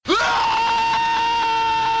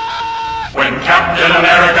Captain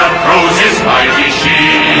America throws his mighty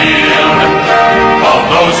shield. All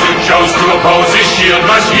those who chose to oppose his shield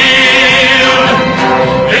must yield.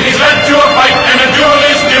 If he's led to a fight and a duel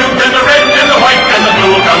is due, then the red and the white and the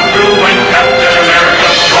blue will come through when Captain America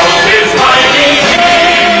throws his mighty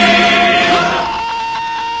shield.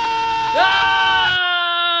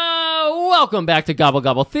 Welcome back to Gobble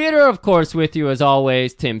Gobble Theater. Of course, with you as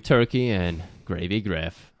always, Tim Turkey and Gravy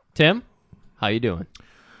Griff. Tim, how you doing?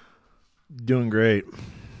 Doing great.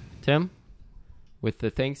 Tim, with the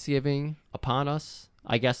Thanksgiving upon us,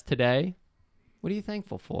 I guess today, what are you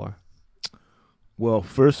thankful for? Well,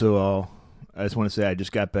 first of all, I just want to say I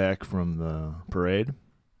just got back from the parade.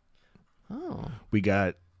 Oh. We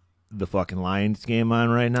got the fucking Lions game on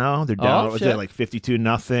right now. They're down, Oh, was shit. that like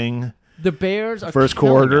 52-0? The Bears are First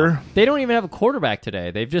killing quarter. them. They don't even have a quarterback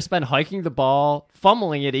today. They've just been hiking the ball,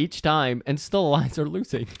 fumbling it each time, and still the Lions are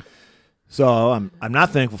losing. So I'm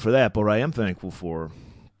not thankful for that, but what I am thankful for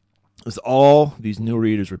is all these new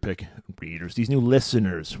these new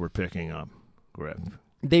listeners we're picking up. Griff.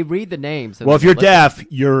 They read the names. and Well, if then you're listen. deaf,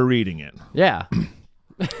 you're reading it. Yeah.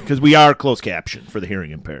 Because we are closed caption for the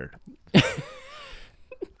hearing impaired.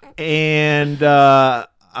 And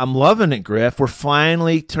I'm loving it, Griff. We're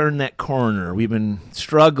finally turning that corner. We've been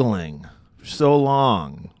struggling for so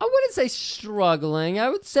long. I wouldn't say struggling. I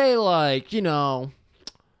would say, like, you know,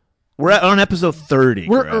 We're on episode 30,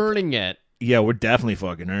 we're Griff. earning it. Yeah, we're definitely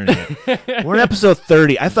fucking earning it. We're on episode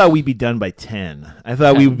 30. I thought we'd be done by 10. I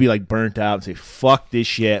thought we would be like burnt out and say, fuck this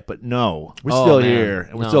shit. But no, we're Oh, still man. here,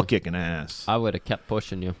 and we're No. still kicking ass. I would have kept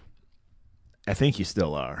pushing you. I think you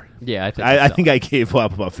still are. Yeah, I think I so. think I gave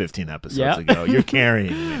up about 15 episodes Yeah. ago. You're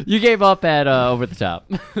carrying me. You gave up at Over the Top.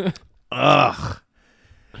 Ugh.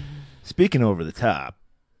 Speaking over the top.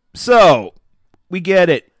 So, we get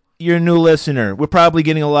it. You're a new listener. We're probably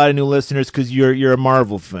getting a lot of new listeners because you're a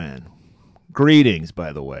Marvel fan. Greetings,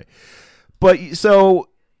 by the way. But so,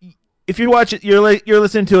 if you're watching, you're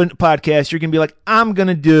listening to a podcast, you're gonna be like, I'm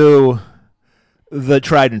gonna do the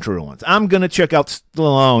tried and true ones. I'm gonna check out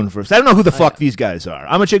Stallone first. I don't know who the fuck these guys are.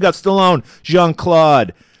 I'm gonna check out Stallone,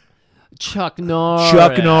 Jean-Claude, Chuck Norris.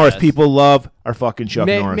 Chuck Norris. People love our fucking Chuck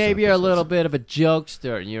Norris. Maybe you're a episodes. little bit of a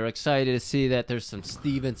jokester, and you're excited to see that there's some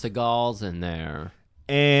Steven Seagals in there.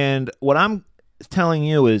 And what I'm telling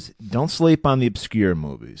you is, don't sleep on the obscure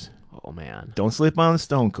movies. Oh, man. Don't sleep on the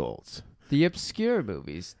Stone Colds. The obscure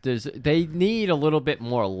movies, they need a little bit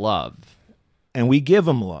more love. And we give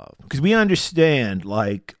them love because we understand,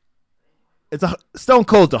 like, Stone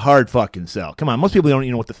Cold's a hard fucking sell. Come on, most people don't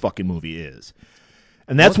even know what the fucking movie is.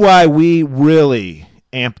 And that's why we really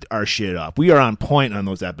amped our shit up. We are on point on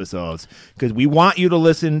those episodes because we want you to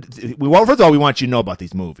listen. First of all, we want you to know about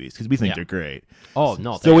these movies because we think they're great. Oh,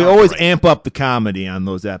 no. So we always amp up the comedy on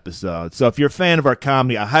those episodes. So if you're a fan of our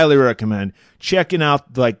comedy, I highly recommend checking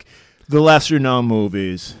out like the lesser known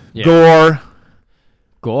movies. Yeah. Gore.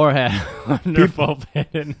 Gore had a wonderful bit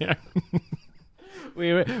in there.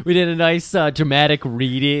 we did a nice dramatic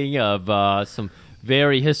reading of some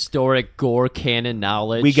very historic Gore canon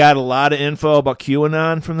knowledge. We got a lot of info about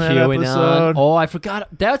QAnon from that episode. Oh, I forgot.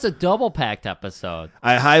 That's a double-packed episode.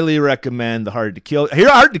 I highly recommend the Hard to Kill. Here,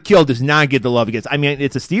 Hard to Kill does not get the love it gets. I mean,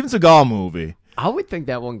 it's a Steven Seagal movie. I would think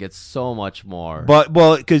that one gets so much more. But,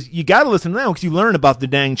 well, because you got to listen to that because you learn about the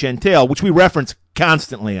Dang Chen Tale, which we reference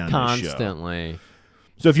constantly on this show. Constantly.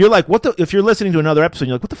 So if you're like, if you're listening to another episode,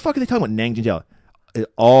 you're like, what the fuck are they talking about Dang Chen Tale? It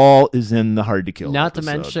all is in the Hard to Kill Not episode.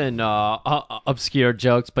 to mention obscure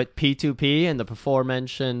jokes, but P2P and the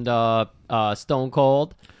before-mentioned Stone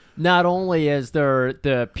Cold. Not only is there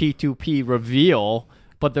the P2P reveal,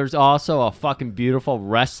 but there's also a fucking beautiful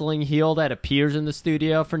wrestling heel that appears in the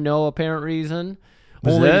studio for no apparent reason.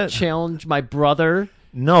 Was Only that- to challenge my brother.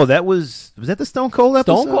 No, was that the Stone Cold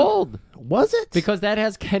episode? Stone Cold. Was it? Because that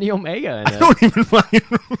has Kenny Omega in it. I don't even fucking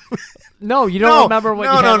No, you don't remember what you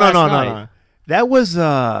had last night. No. That was,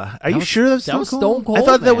 are you was- sure that was that Stone was Cold? Stone Cold, I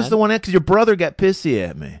thought that was man. the one because your brother got pissy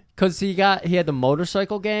at me. Because he had the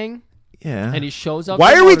motorcycle gang, Yeah. and he shows up.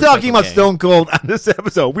 Why the are we motorcycle talking about gang. Stone Cold on this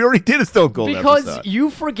episode? We already did a Stone Cold Because episode. you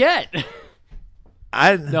forget.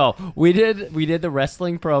 I No, we did the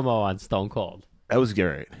wrestling promo on Stone Cold. That was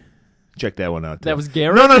Garrett. Check that one out. Too. That was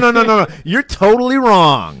Garrett? No. You're totally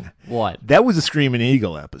wrong. What? That was a Screaming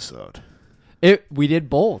Eagle episode. We did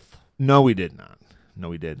both. No, we did not. No,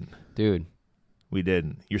 we didn't. Dude. We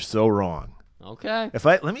didn't. You're so wrong. Okay. If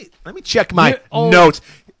let me check my Oh, notes.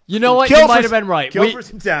 You know what? Kill You for might have s- been right. Kill for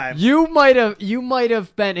some time. You might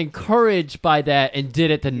have been encouraged by that and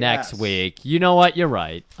did it the next Yes. week. You know what? You're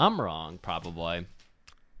right. I'm wrong, probably.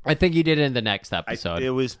 I think you did it in the next episode. It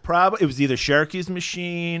was either Sharky's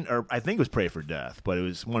Machine or I think it was Pray for Death, but it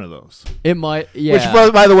was one of those. It might, yeah.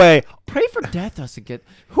 Which, by the way, Pray for Death doesn't get.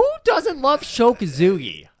 Who doesn't love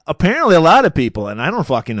Shokazugi? apparently a lot of people, and I don't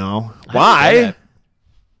fucking know I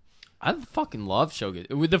why. fucking love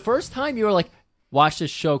Shokazugi. The first time you were like, watch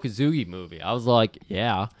this Shokazugi movie, I was like,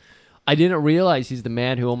 yeah. I didn't realize he's the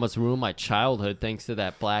man who almost ruined my childhood thanks to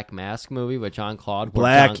that Black Mask movie with John Claude.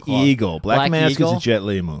 Black Eagle. Black Mask Eagle? is a Jet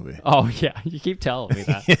Li movie. Oh, yeah. You keep telling me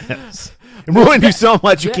that. Yes. It ruined you so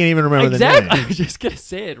much you can't even remember Exactly. the name. I was just going to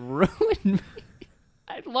say it ruined me.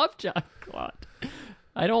 I love John Claude.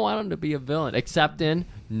 I don't want him to be a villain, except in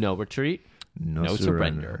No Retreat, No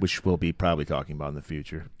Surrender. Which we'll be probably talking about in the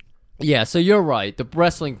future. Yeah, so you're right. The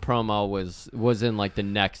wrestling promo was in like the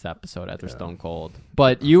next episode after Stone Cold.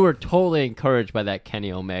 But you were totally encouraged by that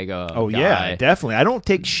Kenny Omega Oh, guy. yeah, definitely. I don't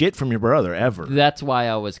take shit from your brother, ever. That's why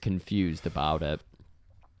I was confused about it.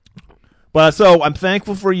 But so I'm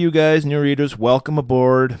thankful for you guys, new readers. Welcome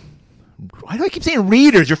aboard. Why do I keep saying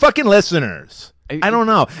readers? You're fucking listeners. I don't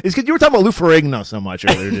know. It's because you were talking about Lou Ferrigno so much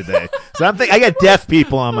earlier today. So I got deaf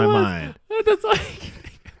people on my mind. That's like...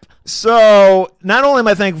 So not only am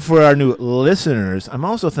I thankful for our new listeners, I'm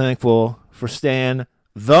also thankful for Stan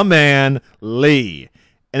the Man Lee.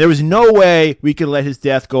 And there was no way we could let his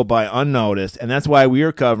death go by unnoticed, and that's why we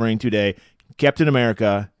are covering today Captain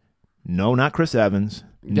America. No, not Chris Evans.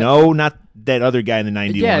 No, not that other guy in the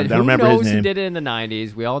 91. Yeah, I don't remember knows his name. who did it in the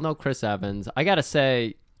 90s? We all know Chris Evans. I got to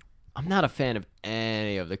say, I'm not a fan of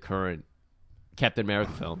any of the current Captain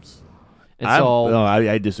America films. And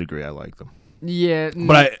I disagree. I like them. Yeah,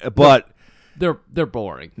 But they're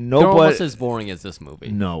boring. No, they're but- almost as boring as this movie.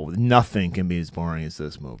 no, nothing can be as boring as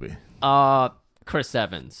this movie. Chris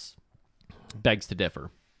Evans begs to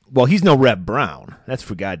differ. Well, he's no Reb Brown. That's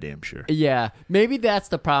for goddamn sure. Yeah, maybe that's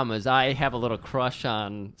the problem. Is I have a little crush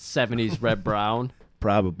on 70s Red Brown,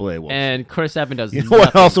 Probably. Well, and Chris Evans does. you know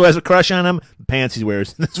what also has a crush on him? The pants he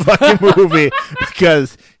wears in this fucking movie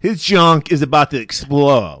because his junk is about to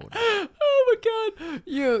explode. Oh my god,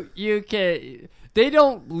 you can. They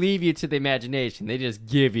don't leave you to the imagination. They just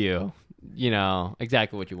give you,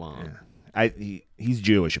 exactly what you want. He's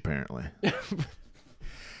Jewish apparently.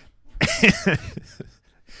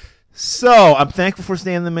 So I'm thankful for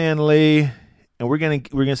Stan the Man Lee, and we're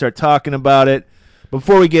gonna start talking about it.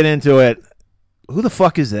 Before we get into it, who the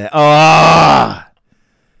fuck is that?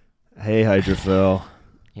 Hey Hydrophil.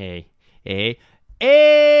 Hey,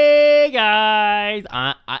 guys!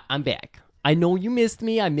 I'm back. I know you missed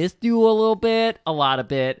me. I missed you a little bit, a lot of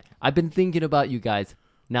bit. I've been thinking about you guys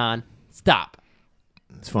non-stop.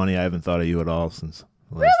 It's funny, I haven't thought of you at all since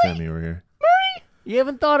the last time you were here. Murray, you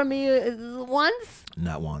haven't thought of me once?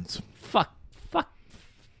 Not once. Fuck.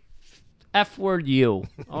 F word you.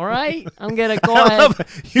 All right? I'm going to go ahead.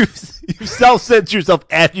 You self-censor yourself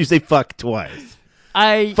after you say fuck twice.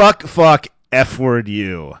 Fuck, F word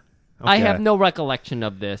you. I Okay. have no recollection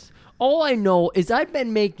of this. All I know is I've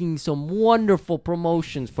been making some wonderful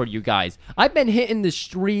promotions for you guys. I've been hitting the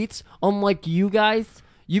streets, unlike you guys.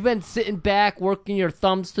 You've been sitting back, working your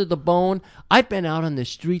thumbs to the bone. I've been out on the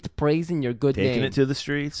streets praising your good name. Taking it to the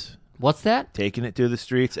streets? What's that? Taking it to the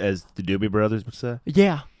streets, as the Doobie Brothers would say?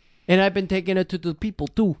 Yeah. And I've been taking it to the people,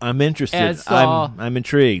 too. I'm interested. As, I'm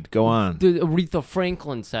intrigued. Go on. Aretha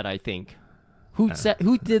Franklin said, I think. Who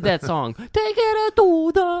did that song? Take it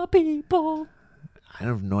to the people. I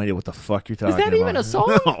have no idea what the fuck you're talking about. Is that even a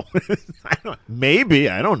song? No. Maybe.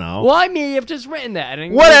 I don't know. Well, I may have just written that.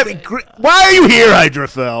 Why are you here,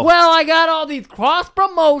 Hydrophil? Well, I got all these cross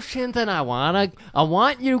promotions, and I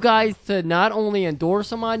want you guys to not only endorse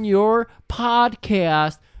them on your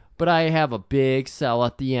podcast, but I have a big sell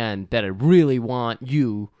at the end that I really want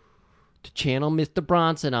you to channel Mr.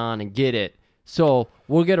 Bronson on and get it. So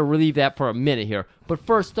we're gonna relieve that for a minute here. But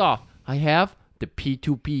first off, I have the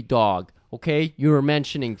P2P dog. Okay, you were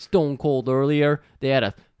mentioning Stone Cold earlier. They had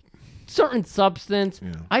a certain substance.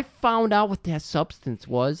 Yeah. I found out what that substance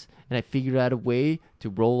was, and I figured out a way to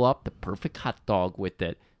roll up the perfect hot dog with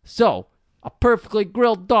it. So, a perfectly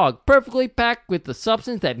grilled dog, perfectly packed with the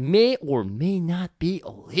substance that may or may not be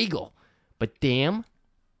illegal. But damn,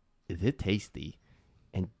 is it tasty.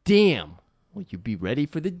 And damn, will you be ready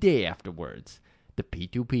for the day afterwards. The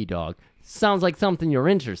P2P dog. Sounds like something you're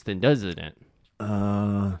interested in, doesn't it?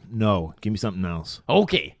 No. Give me something else.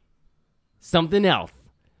 Okay. Something else.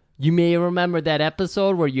 You may remember that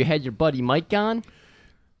episode where you had your buddy Mike on?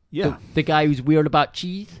 Yeah. The guy who's weird about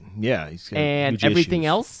cheese Yeah. He's got and huge everything issues.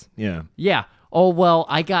 else? Yeah. Yeah. Oh, well,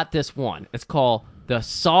 I got this one. It's called the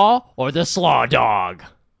Saw or the Slaw Dog.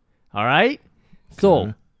 All right?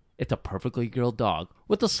 So, it's a perfectly grilled dog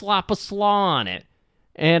with a slop of slaw on it.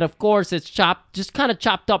 And, of course, it's chopped, just kind of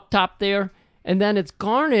chopped up top there. And then it's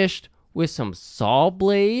garnished with some saw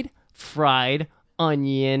blade, fried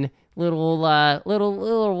onion, little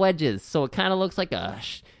wedges. So it kind of looks like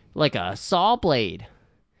a saw blade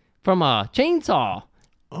from a chainsaw.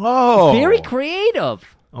 Oh, Very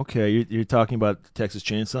creative. okay. You're talking about the Texas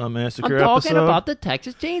Chainsaw Massacre I'm talking episode? about the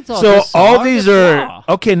Texas Chainsaw. So the saw all or these the are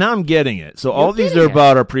saw? okay. Now I'm getting it. So all these getting are it.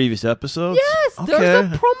 about our previous episodes. Yes, okay.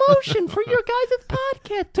 there's a promotion for your guys'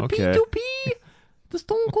 podcast to Okay. P2P, the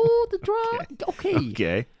Stone Cold, the Draw. Okay.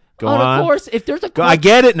 Okay, go And on. of course, if there's a Go, I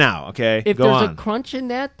get it now. Okay, if go there's on. a crunch in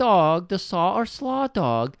that dog, the saw or slaw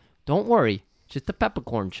dog, don't worry, just a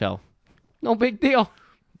peppercorn shell. No big deal.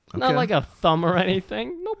 Not Okay. like a thumb or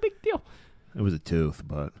anything. No big deal. It was a tooth,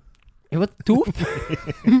 but It was a tooth.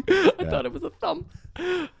 I thought it was a thumb.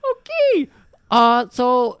 Okay.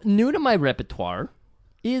 So new to my repertoire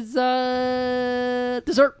is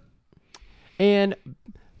dessert, and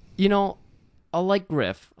you know, I like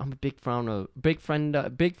Griff. I'm a big fan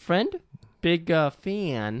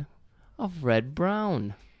of Red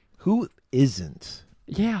Brown. who isn't?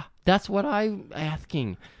 Yeah, that's what I'm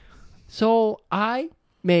asking. So I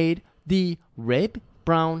made the Red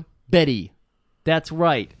Brown Betty. That's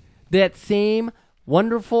right. That same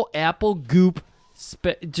wonderful apple goop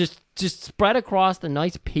just spread across the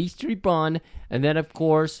nice pastry bun. And then, of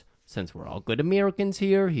course, since we're all good Americans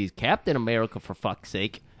here, he's Captain America for fuck's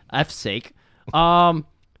sake. F's sake. I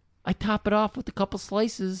top it off with a couple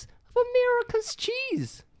slices of America's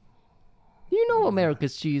cheese. You know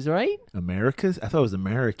America's cheese, right? America's? I thought it was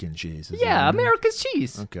American cheese. Is Yeah, that right? America's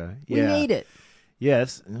cheese. Okay. We Yeah. made it.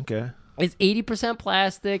 Yes. Okay. It's 80%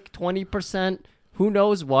 plastic, 20% who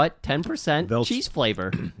knows what, 10% They'll- cheese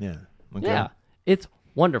flavor. Yeah. Okay. Yeah, it's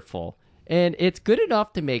wonderful. And it's good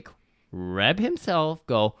enough to make Reb himself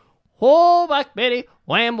go, oh, back Betty,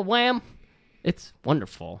 wham, wham. It's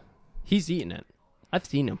wonderful. He's eating it. I've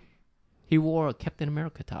seen him. He wore a Captain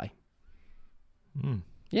America tie.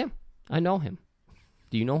 Yeah, I know him.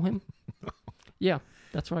 Do you know him? Yeah,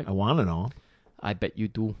 that's right. I want to know. I bet you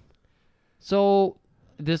do. So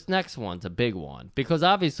this next one's a big one because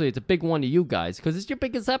obviously it's a big one to you guys because it's your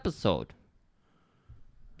biggest episode.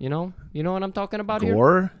 You know what I'm talking about here?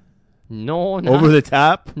 Gore No, not, over the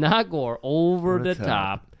top. not gore. Over the the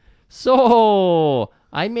top. So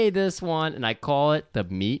I made this one and I call it the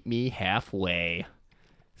Meet Me Halfway.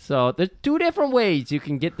 So there's two different ways you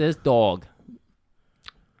can get this dog.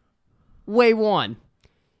 Way one,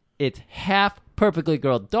 it's half perfectly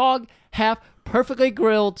grilled dog, half perfectly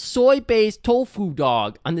grilled soy-based tofu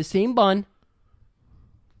dog on the same bun.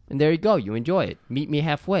 And there you go. You enjoy it. Meet me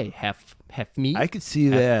halfway. Half meat. I could see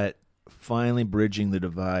that finally bridging the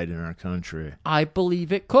divide in our country. I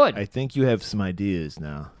believe it could. I think you have some ideas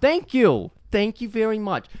now. Thank you. Thank you very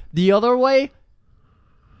much. The other way,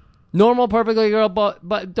 normal perfectly grilled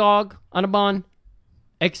dog on a bun,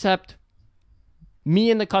 except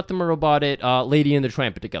me and the customer who bought it, Lady and the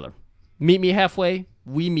Tramp together. Meet me halfway.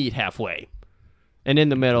 We meet halfway. And in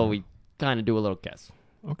the middle, we kind of do a little kiss.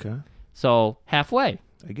 Okay. So halfway,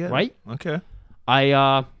 I get right? it. Okay.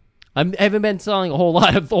 I haven't been selling a whole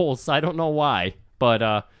lot of those. I don't know why, but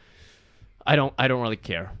I don't really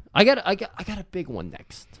care. I got a big one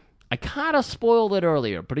next. I kind of spoiled it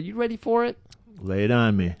earlier, but are you ready for it? Lay it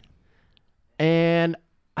on me. And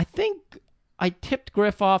I think I tipped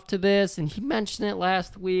Griff off to this, and he mentioned it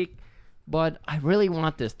last week, but I really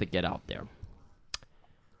want this to get out there.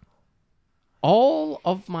 All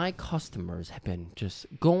of my customers have been just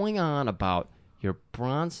going on about your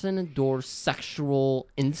Bronson endorsed sexual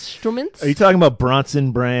instruments. Are you talking about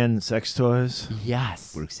Bronson brand sex toys?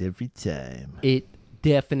 Yes. Works every time. It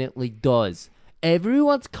definitely does.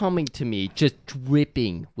 Everyone's coming to me just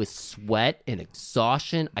dripping with sweat and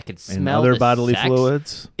exhaustion. I can And smell other the bodily sex.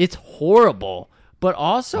 fluids. It's horrible, but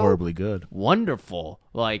also Horribly good. wonderful.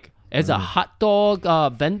 Like, as a hot dog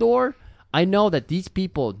vendor, I know that these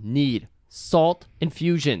people need salt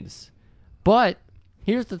infusions. But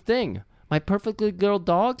here's the thing. My perfectly grilled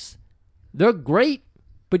dogs, they're great,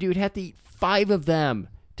 but you'd have to eat 5 of them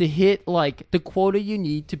to hit, like, the quota you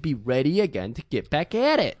need to be ready again to get back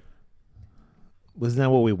at it. Wasn't that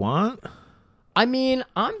what we want? I mean,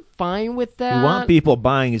 I'm fine with that. We want people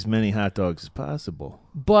buying as many hot dogs as possible.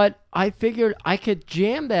 But I figured I could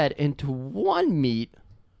jam that into one meat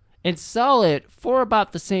and sell it for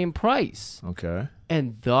about the same price. Okay.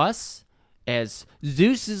 And thus, as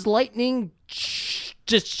Zeus's lightning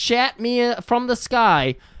just shat me from the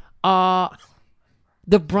sky, the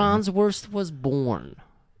Bronzewurst was born.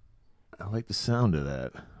 I like the sound of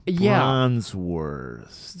that. Yeah.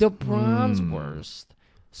 Bronzewurst. The Bronzewurst.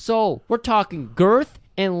 So we're talking girth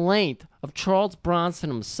and length of Charles Bronson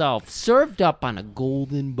himself, served up on a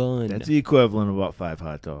golden bun. That's the equivalent of about 5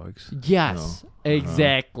 hot dogs. Yes,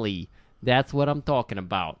 exactly. That's what I'm talking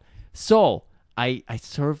about. So I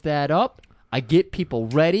serve that up. I get people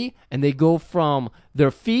ready, and they go from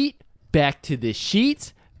their feet back to the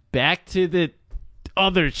sheets, back to the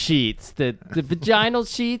other sheets, the vaginal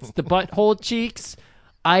sheets, the butthole cheeks.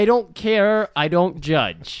 I don't care. I don't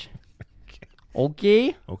judge.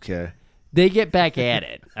 Okay? Okay. They get back at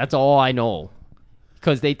it. That's all I know.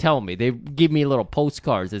 Because they tell me. They give me little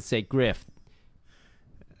postcards that say Griff.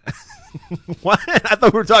 What? I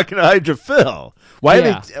thought we were talking to Hydra Phil. Why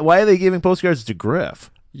are they giving postcards to Griff?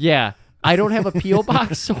 Yeah. I don't have a P.O.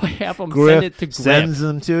 box, so I have them Griff send it to Griff. sends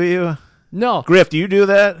them to you? No. Griff, do you do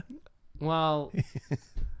that? Well,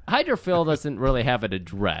 Hydra Phil doesn't really have an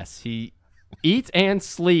address. He eats and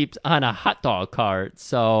sleeps on a hot dog cart,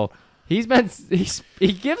 so he gives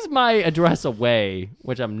my address away,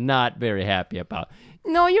 which I'm not very happy about.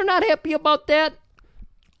 No, you're not happy about that?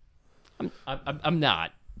 I'm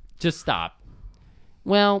not. Just stop.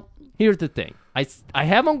 Well, here's the thing. I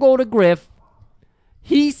have him go to Griff.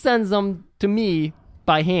 He sends them to me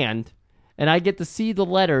by hand, and I get to see the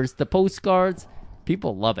letters, the postcards.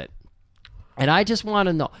 People love it. And I just want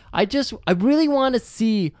to know. I really want to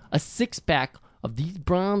see a 6-pack of these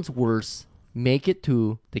Bronzewursts make it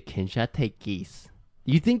to the Kinjatekis.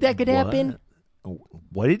 You think that could happen?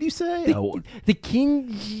 What did you say? The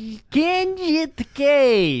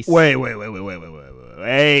Kinjatekis.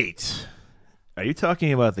 Wait. Are you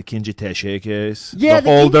talking about the Kinjitesh case? Yeah, the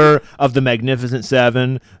holder of the Magnificent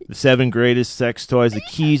Seven, the 7 greatest sex toys, the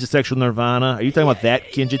keys to sexual nirvana. Are you talking about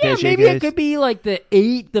that Kinjitesh case? Maybe it could be like the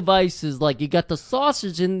 8 devices. Like you got the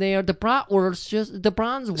sausage in there, the bratwurst, just the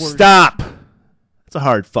Bronzewurst. Stop. That's a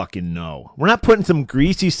hard fucking no. We're not putting some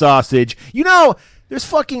greasy sausage. You know, there's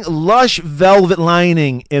fucking lush velvet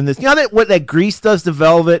lining in this. You know what that grease does to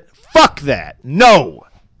velvet? Fuck that. No.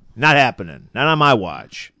 Not happening. Not on my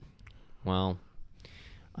watch. Well,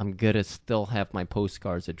 I'm going to still have my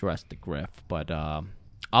postcards addressed to Griff, but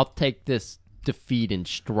I'll take this defeat in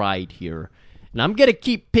stride here. And I'm going to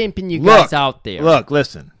keep pimping you guys out there. Look,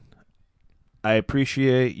 listen. I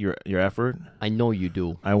appreciate your effort. I know you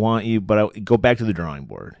do. I want you, but go back to the drawing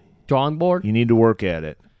board. Drawing board? You need to work at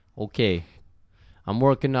it. Okay. I'm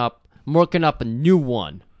working up a new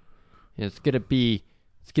one. And it's going to be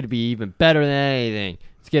even better than anything.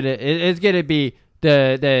 It's going to be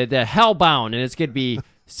the Hellbound, and it's going to be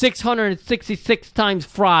 666 times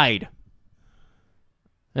fried.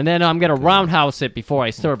 And then I'm going to roundhouse it before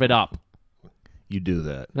I serve it up. You do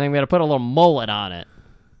that. And I'm going to put a little mullet on it.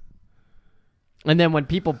 And then when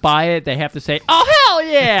people buy it, they have to say, "Oh, hell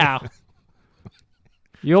yeah!"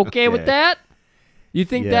 You okay with that? You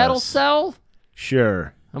think that'll sell?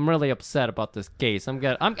 Sure. I'm really upset about this case. I've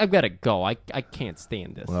got to go. I can't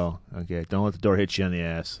stand this. Well, okay. Don't let the door hit you on the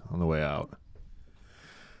ass on the way out.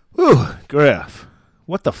 Whew, Griff.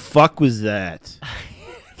 What the fuck was that?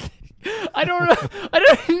 I don't know. I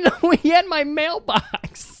don't even know he had my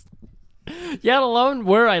mailbox. Yet alone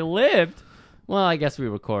where I lived. Well, I guess we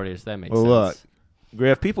recorded, so that makes sense. Look,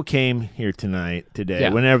 Griff, people came here today,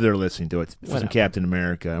 whenever they're listening to it, for some Captain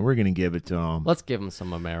America, and we're going to give it to them. Let's give them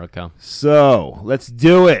some America. So, let's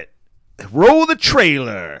do it. Roll the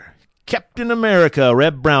trailer. Captain America,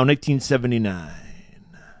 Reb Brown, 1979.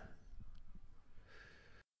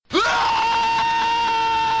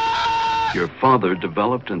 Your father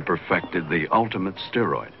developed and perfected the ultimate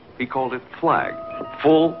steroid. He called it FLAG,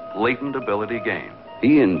 full latent ability gain.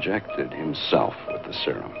 He injected himself with the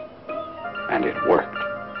serum, and it worked.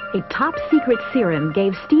 A top-secret serum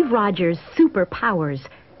gave Steve Rogers superpowers.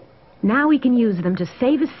 Now he can use them to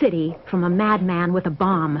save a city from a madman with a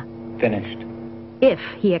bomb. Finished. If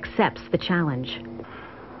he accepts the challenge.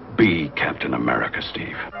 Be Captain America,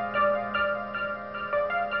 Steve.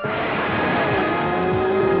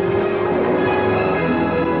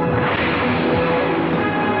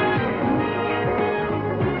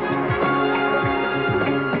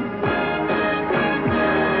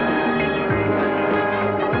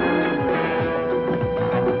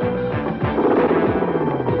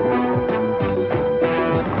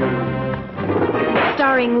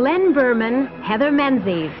 Starring Len Berman, Heather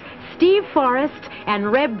Menzies, Steve Forrest,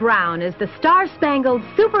 and Reb Brown as the star-spangled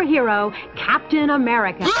superhero Captain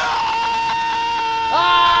America.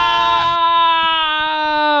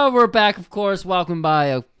 We're back, of course, welcomed by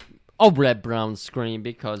a Reb Brown scream,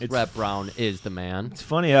 because Reb Brown is the man. It's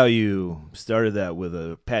funny how you started that with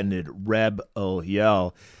a patented Reb-o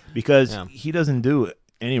yell, because he doesn't do it.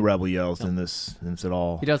 any rebel yells in this at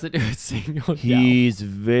all. He doesn't do a single. He's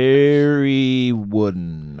very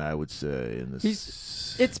wooden, I would say. In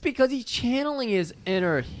this, It's because he's channeling his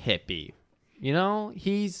inner hippie. You know,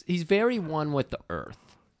 he's very one with the earth.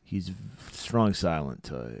 he's strong silent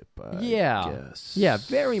type. I guess. Yeah,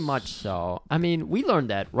 very much so. I mean, we learned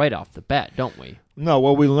that right off the bat, don't we? No,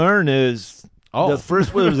 what we learn is Oh. the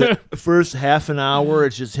first what was it? First half an hour.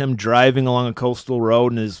 It's just him driving along a coastal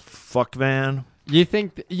road in his fuck van. You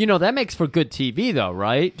think that makes for good TV though,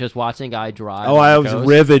 right? Just watching a guy drive. Oh, on I the was coast.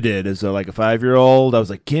 riveted as a 5-year-old. I was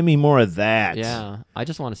like, give me more of that. Yeah, I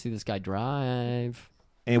just want to see this guy drive.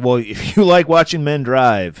 And well, if you like watching men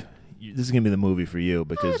drive, this is gonna be the movie for you Oh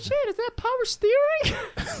because shit! Is that power steering?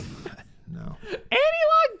 no.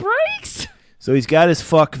 Anti-lock brakes? So he's got his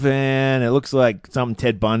fuck van. It looks like something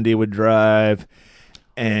Ted Bundy would drive,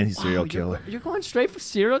 and he's a serial killer. You're going straight for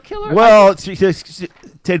serial killer? Well,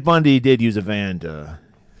 Ted Bundy did use a van to.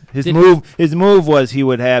 His move was he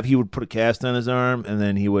would put a cast on his arm, and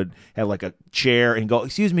then he would have like a chair and go,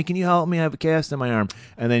 "Excuse me, can you help me? I have a cast on my arm."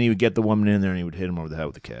 And then he would get the woman in there and he would hit him over the head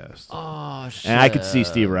with the cast. Oh shit! And I could see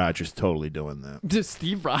Steve Rogers totally doing that. Just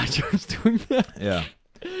Steve Rogers doing that. Yeah.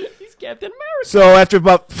 He's Captain America. So after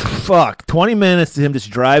about 20 minutes to him just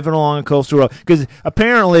driving along a coastal road, because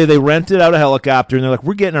apparently they rented out a helicopter and they're like,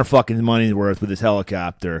 we're getting our fucking money's worth with this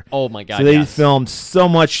helicopter. Oh my god! So they yes. filmed so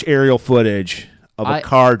much aerial footage of a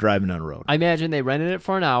car driving down the road. I imagine they rented it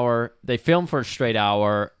for an hour, they filmed for a straight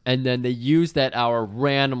hour, and then they used that hour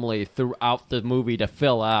randomly throughout the movie to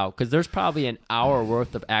fill out. Because there's probably an hour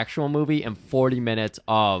worth of actual movie and 40 minutes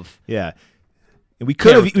of. Yeah. And we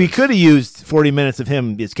could have used 40 minutes of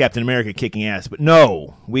him as Captain America kicking ass, but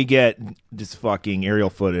no, we get just fucking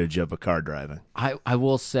aerial footage of a car driving. I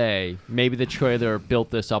will say, maybe the trailer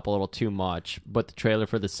built this up a little too much, but the trailer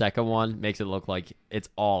for the second one makes it look like it's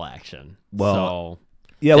all action. Well, so,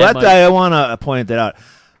 yeah, I want to point that out.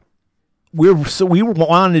 We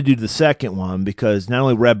wanted to do the second one because not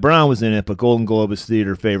only Red Brown was in it, but Golden Globus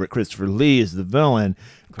theater favorite Christopher Lee is the villain.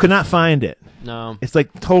 Could not find it. no, It's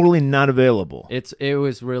like totally not available. it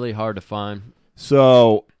was really hard to find.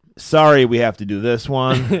 So sorry we have to do this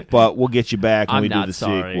one, but we'll get you back when I'm we not do the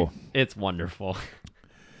sorry. sequel. It's wonderful.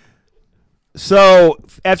 So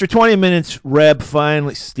after 20 minutes,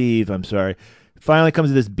 Steve finally comes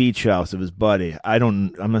to this beach house of his buddy.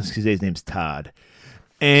 I'm not gonna say his name's Todd.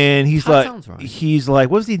 And he's Todd sounds right.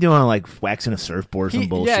 What's he doing? Like waxing a surfboard or some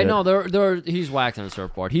bullshit? Yeah, no, he's waxing a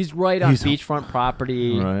surfboard. He's right on beachfront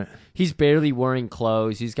property. Right. He's barely wearing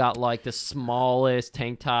clothes. He's got like the smallest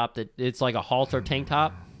tank top it's like a halter tank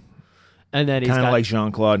top. And then he's Kind got of like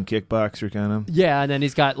Jean-Claude in Kickboxer, kind of. yeah, and then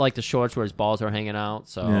he's got like the shorts where his balls are hanging out.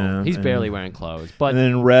 So Yeah, he's and- barely wearing clothes. But And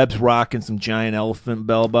then Reb's rocking some giant elephant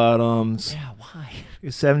bell bottoms. yeah, why?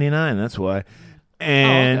 He's 79, that's why.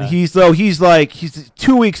 And okay. he's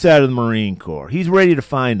 2 weeks out of the Marine Corps. He's ready to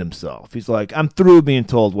find himself. He's like, I'm through being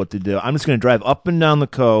told what to do. I'm just going to drive up and down the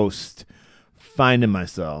coast, finding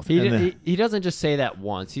myself. He doesn't just say that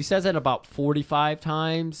once. He says it about 45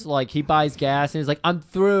 times. Like he buys gas and he's like, I'm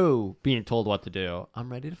through being told what to do.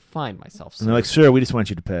 I'm ready to find myself. And they're like, sir, we just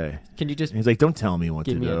want you to pay. Can you just And he's like, don't tell me what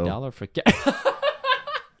give to me do. $1 for gas?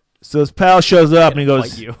 So his pal shows up and he Gonna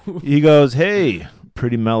goes, fight you. he goes, hey,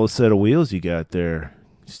 pretty mellow set of wheels you got there,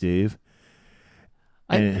 Steve.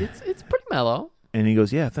 And, It's pretty mellow. and he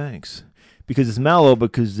goes, yeah, thanks. Because it's mellow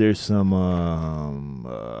because there's some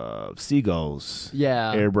seagulls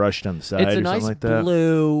airbrushed on the side It's a or nice something like that.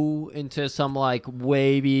 blue into some like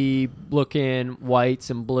wavy looking whites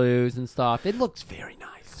and blues and stuff. It looks very nice.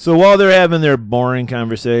 So while they're having their boring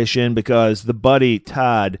conversation, because the buddy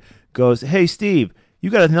Todd goes, hey, Steve, you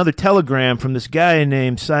got another telegram from this guy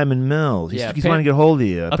named Simon Mills. He's trying to get a hold of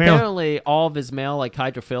you. Apparently, all of his mail, like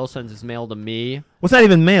Hydrophil sends his mail to me. Well, it's not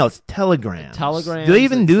even mail. It's telegrams. Telegrams. Do they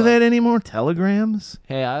even do it's that like- anymore? Telegrams?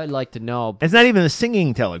 Hey, I'd like to know. It's not even a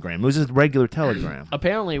singing telegram. It was just a regular telegram.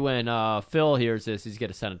 Apparently, when Phil hears this, he's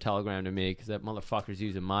going to send a telegram to me because that motherfucker's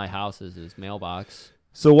using my house as his mailbox.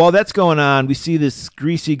 So while that's going on, we see this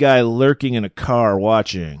greasy guy lurking in a car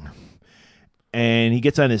watching. And he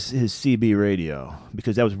gets on his CB radio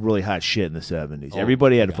because that was really hot shit in the 70s.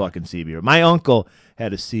 Everybody had a fucking CB radio. My uncle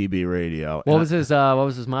had a CB radio. What was his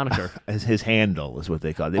moniker? His handle is what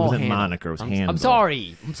they called it. It wasn't handle. moniker, it was handle. I'm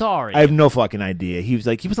sorry. I have no fucking idea. He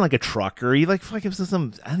wasn't like a trucker. He like was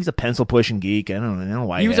some. I think he's a pencil pushing geek. I don't know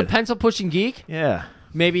why. He was a pencil pushing geek? Yeah.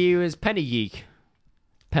 Maybe he was penny geek.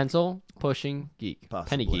 Pencil pushing geek.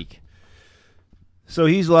 Possibly. Penny geek. So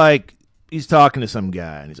he's talking to some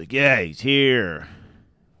guy, and he's like, "Yeah, he's here."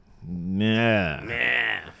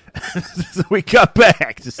 Yeah. So we cut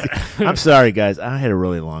back. I'm sorry, guys. I had a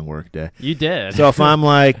really long work day. You did. So if I'm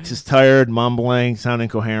like just tired, mumbling, sounding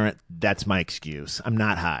incoherent, that's my excuse. I'm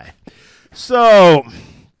not high. So,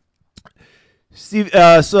 Steve.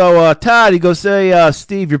 Todd, he goes, say,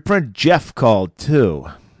 Steve, your friend Jeff called too.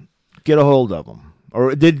 Get a hold of him.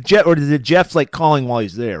 Or did Jeff's like calling while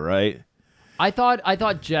he's there, right? I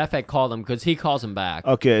thought Jeff had called him because he calls him back.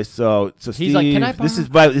 Okay, so Steve, He's like, "Can I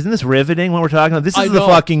borrow-" isn't this riveting when we're talking about? This I is the know.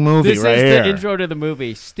 fucking movie this right is here. the intro to the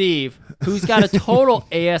movie. Steve, who's got a total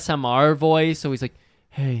ASMR voice, so he's like,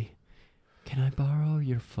 "Hey, can I borrow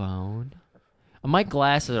your phone?" And my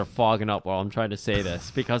glasses are fogging up while I'm trying to say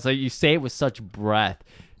this because you say it with such breath.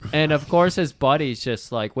 And of course, his buddy's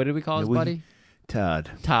just like, what did we call his buddy? Todd.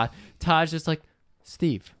 Todd's just like,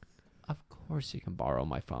 Steve, of course you can borrow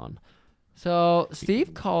my phone. So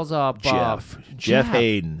Steve calls up Jeff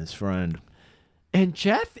Hayden, his friend. And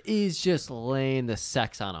Jeff is just laying the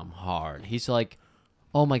sex on him hard. He's like,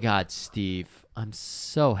 oh my God, Steve, I'm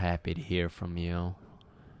so happy to hear from you.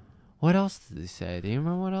 What else did he say? Do you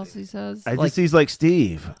remember what else he says? He's like,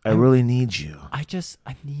 Steve, I really need you. I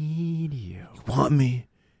need you. You want me?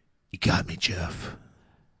 You got me, Jeff.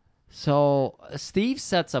 So Steve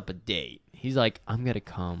sets up a date. He's like, I'm going to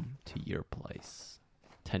come to your place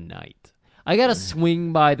tonight. I got to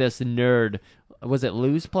swing by this nerd. Was it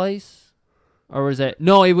Lou's place? Or was it?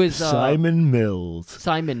 No, it was Simon Mills.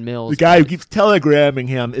 Simon Mills. The guy who keeps telegramming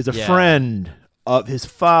him is a Yeah. friend of his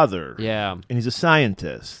father. Yeah. And he's a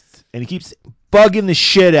scientist. And he keeps bugging the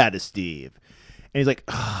shit out of Steve. And he's like,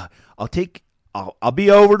 I'll be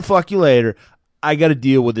over to fuck you later. I got to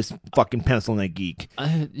deal with this fucking pencil neck geek.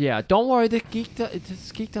 Yeah, don't worry. This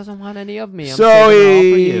geek doesn't want any of me. I'm So saving it all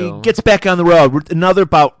for he you. gets back on the road. Another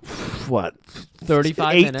about,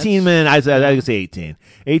 35 18 minutes. I could say 18.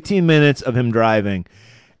 18 minutes of him driving.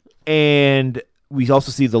 And we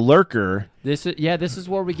also see the lurker. This is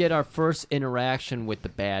where we get our first interaction with the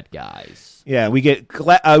bad guys. Yeah, we get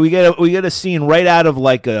a scene right out of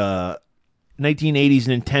like a 1980s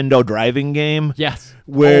Nintendo driving game. Yes.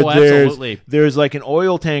 Where absolutely. there's like an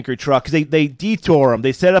oil tanker truck because they detour them.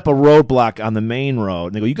 They set up a roadblock on the main road.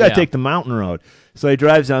 And they go, you got to take the mountain road. So he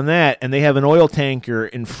drives on that, and they have an oil tanker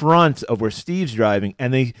in front of where Steve's driving,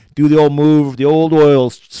 and they do the old move, the old oil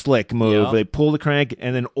slick move. Yep. They pull the crank,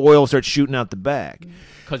 and then oil starts shooting out the back.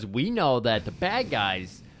 Because we know that the bad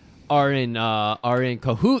guys are in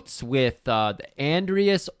cahoots with the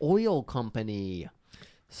Andreas Oil Company.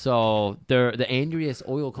 So they're the Andreas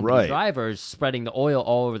Oil Company drivers spreading the oil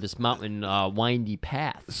all over this mountain windy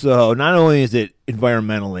path. So not only is it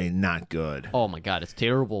environmentally not good, Oh my God, it's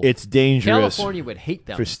terrible. it's dangerous California would hate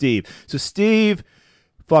them. for Steve. So Steve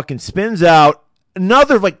fucking spins out.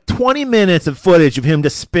 Another like 20 minutes of footage of him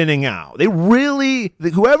just spinning out. They really,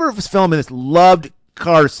 whoever was filming this loved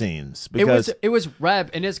car scenes because It was Reb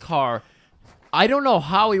in his car. I don't know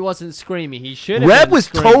how he wasn't screaming. He should have. Reb been was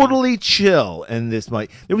screaming. totally chill in this. Like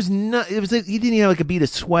there was no. It was like, he didn't even have like a bead of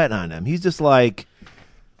sweat on him. He's just like,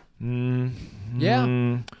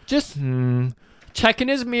 just checking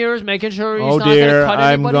his mirrors, making sure he's oh not dear, going to cut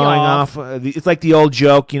I'm anybody going off. It's like the old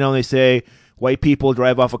joke, they say white people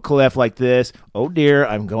drive off a cliff like this. Oh dear,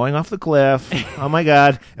 I'm going off the cliff. Oh my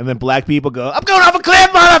God! And then black people go, I'm going off a cliff,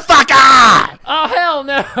 motherfucker! Oh hell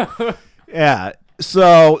no! Yeah.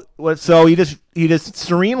 So he just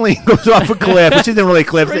serenely goes off a cliff, which isn't really a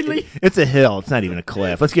cliff. Serenely? It's a hill. It's not even a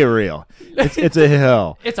cliff. Let's get real. It's a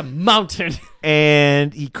hill. It's a mountain.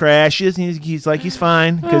 And he crashes. And he's like he's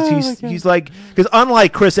fine because because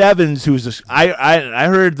unlike Chris Evans, I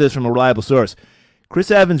heard this from a reliable source.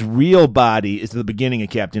 Chris Evans' real body is the beginning of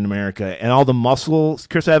Captain America, and all the muscles.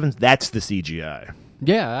 Chris Evans, that's the CGI.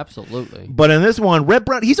 Yeah, absolutely. But in this one, Reb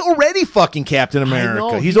Brown, he's already fucking Captain America.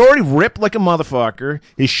 know, He's already ripped like a motherfucker.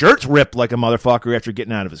 His shirt's ripped like a motherfucker after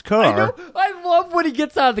getting out of his car. I know. I love when he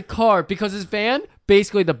gets out of the car because his van,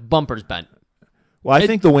 basically the bumper's bent. Well, I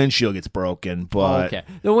think the windshield gets broken, but Okay,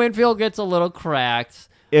 the windshield gets a little cracked.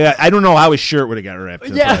 yeah, I don't know how his shirt would have got ripped.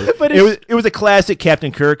 Yeah, but it was a classic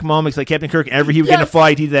Captain Kirk moment. It's like Captain Kirk, every he would get in a Yes.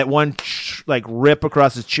 fight, he'd that one like rip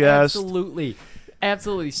across his chest.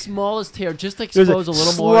 Absolutely, smallest hair, just to There's expose a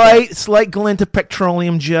little more. slight glint of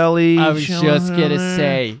petroleum jelly. I was showing just on gonna there.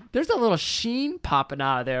 say, there's a little sheen popping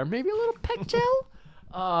out of there, maybe a little pec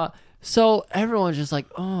gel. So everyone's just like,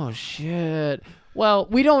 oh shit. Well,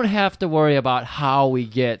 we don't have to worry about how he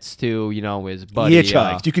gets to, his buddy. He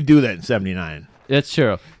hitchhiked. You could do that in '79. That's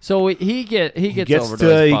true. So he gets over to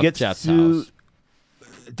his buck Jeff's house.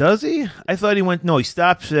 Does he? I thought he went. No, he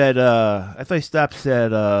stops at. I thought he stops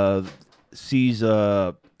at. Sees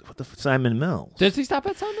Simon Mills. Does he stop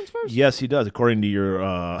at Simon's first? Yes, he does. According to your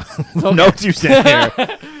notes you sent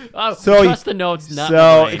here. Trust the notes, not so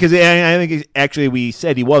the brain. because I think actually we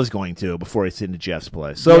said he was going to before he's into Jeff's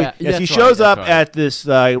place. So Yeah, yes, he that's shows right, up that's right. at this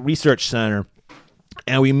research center,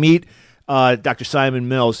 and we meet Dr. Simon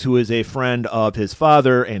Mills, who is a friend of his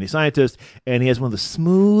father and a scientist, and he has one of the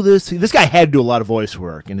smoothest. This guy had to do a lot of voice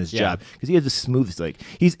work in his job because he has the smoothest.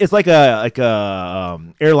 It's like a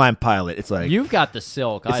airline pilot. It's like You've got the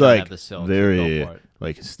silk. it's I don't like have the silk. so very go for it.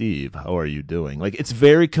 like Steve. How are you doing? Like it's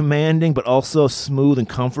very commanding, but also smooth and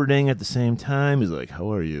comforting at the same time. He's like,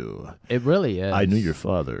 how are you? It really is. I knew your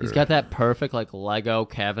father. He's got that perfect like Lego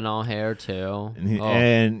Kavanaugh hair too.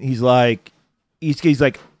 And he's like, he's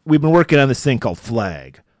like, we've been working on this thing called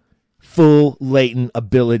Flag, full latent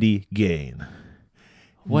ability gain.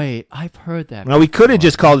 Wait, I've heard that. Now we could have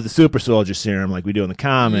just called it the super soldier serum like we do in the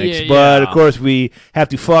comics, Yeah, but yeah. of course we have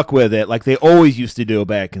to fuck with it like they always used to do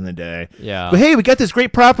back in the day. Yeah. But hey, we got this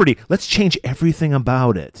great property. Let's change everything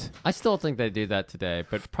about it. I still think they do that today,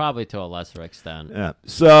 but probably to a lesser extent. Yeah.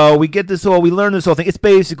 So we get this we learn this whole thing. It's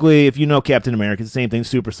basically, if you know Captain America, it's the same thing,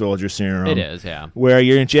 super soldier serum. It is, yeah. Where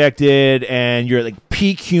you're injected and you're at like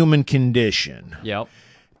peak human condition. Yep.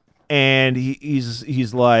 And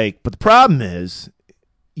he's like, but the problem is,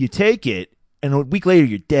 you take it, and a week later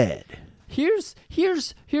you're dead. Here's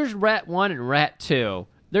Rat 1 and Rat 2.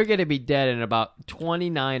 They're going to be dead in about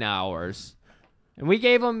 29 hours. And we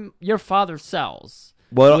gave them your father's cells.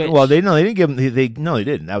 Well, which- they didn't give them. They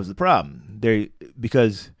didn't. That was the problem. They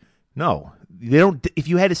don't. If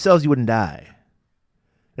you had his cells, you wouldn't die.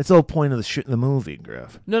 That's the whole point of the movie,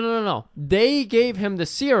 Griff. No. They gave him the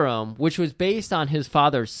serum, which was based on his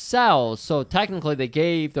father's cells. So technically, they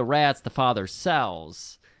gave the rats the father's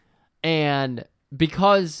cells. And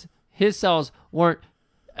because his cells weren't,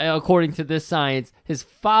 according to this science, his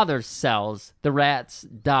father's cells, the rats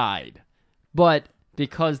died. But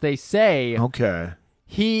because they say Okay.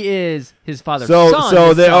 he is his father's So son,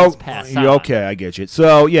 they his cells pass on. okay, I get you.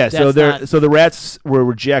 So yeah, That's not- the rats were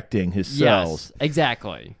rejecting his cells. Yes,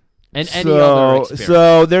 exactly. And any other experience.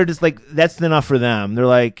 So they're just like, that's enough for them. They're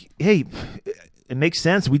like, hey, it makes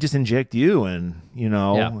sense. We just inject you, and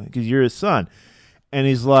because you're his son. And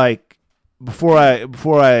he's like, before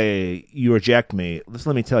you reject me,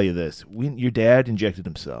 let me tell you this: your dad injected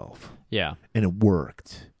himself, Yeah. and it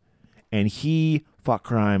worked. And he fought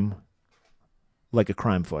crime like a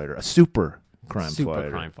crime fighter, a super crime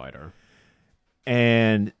fighter.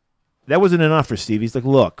 And that wasn't enough for Steve. He's like,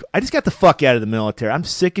 look, I just got the fuck out of the military. I'm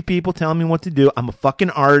sick of people telling me what to do. I'm a fucking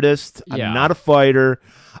artist. Yeah. I'm not a fighter.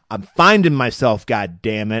 I'm finding myself, god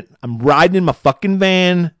damn it. I'm riding in my fucking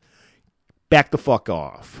van. Back the fuck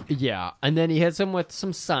off. Yeah, and then he hits him with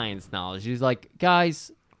some science knowledge. He's like,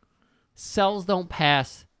 guys, cells don't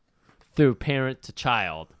pass through parent to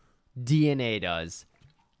child. DNA does.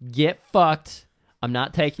 Get fucked. I'm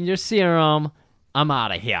not taking your serum. I'm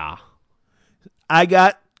out of here. I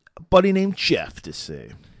got a buddy named Jeff to see.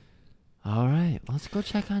 All right, let's go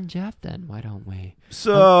check on Jeff then. Why don't we?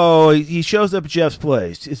 So he shows up at Jeff's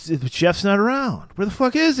place. Jeff's not around. Where the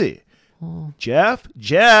fuck is he? Oh. Jeff.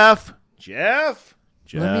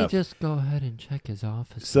 Let me just go ahead and check his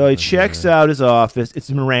office. So he over checks here. out his office. It's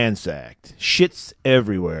been ransacked. Shit's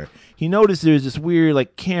everywhere. He noticed there's this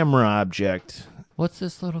weird camera object, What's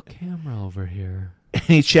this little camera over here? and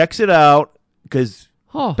he checks it out because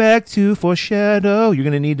Oh, back to foreshadow. You're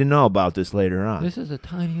gonna need to know about this later on. this is a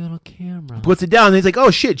tiny little camera. Puts it down, and he's like,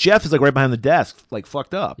 "Oh shit!" Jeff is right behind the desk,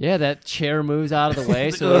 fucked up. Yeah, that chair moves out of the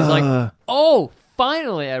way, so he's like, oh,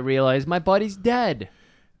 finally I realized my buddy's dead.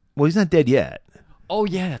 Well, he's not dead yet Oh,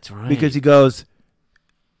 yeah, that's right. because he goes,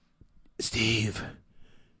 "Steve,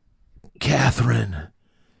 Catherine,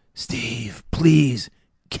 Steve, please,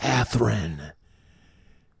 Catherine."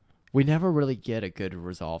 we never really get a good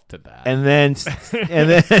resolve to that. And then,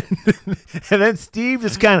 and then Steve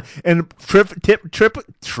just kind of in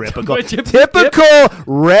typical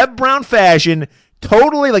Red Brown fashion,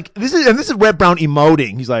 totally this is Red Brown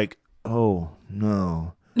emoting. He's like, "Oh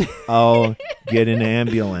no, I'll get an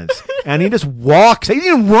ambulance," and he just walks. He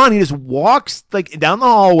didn't even run. He just walks down the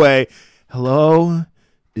hallway. "Hello,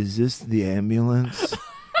 is this the ambulance?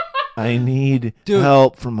 I need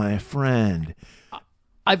help from my friend."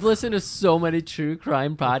 I've listened to so many true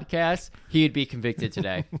crime podcasts. He'd be convicted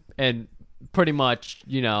today and pretty much,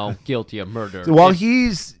 guilty of murder. So while If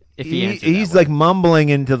he's answered that way. mumbling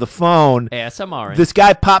into the phone, ASMR. this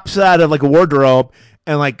guy pops out of a wardrobe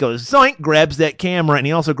and goes zoink, grabs that camera, and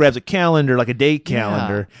he also grabs a calendar, a date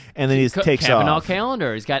calendar, and then he just takes Kavanaugh off.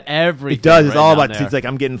 calendar. He's got everything. He does. It's written all down about. there. He's like,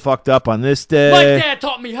 "I'm getting fucked up on this day." My dad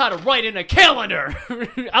taught me how to write in a calendar.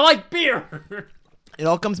 I like beer. It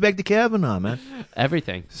all comes back to Kavanaugh, man.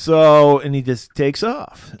 Everything. So, and he just takes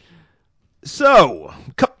off. So,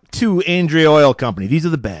 to Andrea Oil Company. These are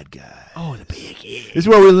the bad guys. Oh, the biggie. This is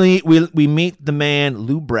where we meet the man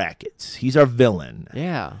Lou Brackets. He's our villain.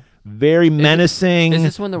 Yeah. Very menacing. Is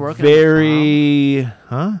this when they're working very,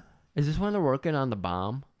 on Is this when they're working on the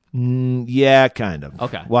bomb? Yeah, kind of.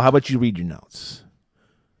 Okay. Well, how about you read your notes?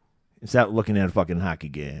 Instead of looking at a fucking hockey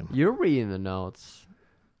game. You're reading the notes.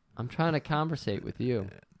 I'm trying to conversate with you.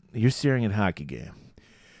 You're staring at a hockey game.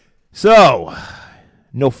 So,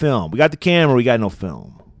 no film. We got the camera. We got no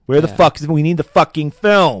film. Where the fuck is it? We need the fucking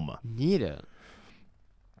film. Need it.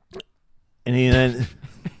 And then...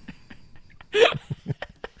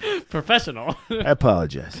 Professional. I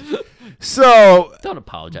apologize. So... Don't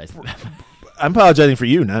apologize to them. I'm apologizing for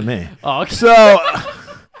you, not me. Oh, okay. So,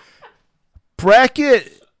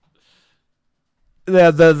 Brackett...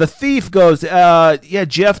 The thief goes, yeah,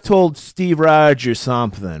 Jeff told Steve Rogers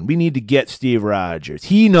something. We need to get Steve Rogers.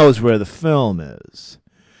 He knows where the film is.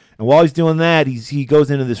 And while he's doing that, he goes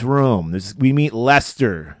into this room. We meet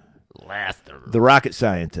Lester, the rocket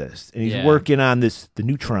scientist, and he's working on the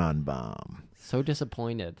neutron bomb. So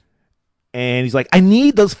disappointed. And he's like, I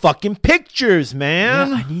need those fucking pictures,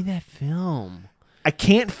 man. Yeah, I need that film. I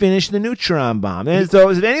can't finish the neutron bomb. And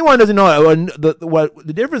so, if anyone doesn't know what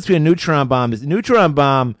the difference between a neutron bomb is, the neutron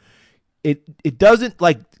bomb, it doesn't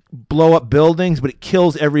like blow up buildings, but it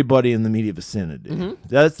kills everybody in the immediate vicinity. Mm-hmm.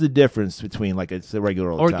 That's the difference between like it's a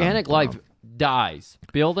regular old organic bomb. life dies.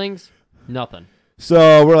 Buildings, nothing.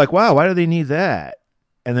 So we're like, wow, why do they need that?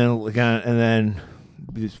 And then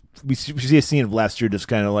we see a scene of Lester just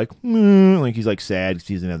kind of like he's like sad because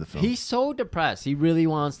he doesn't have the film. He's so depressed. He really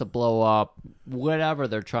wants to blow up whatever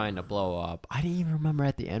they're trying to blow up. I didn't even remember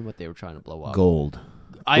at the end what they were trying to blow up. Gold.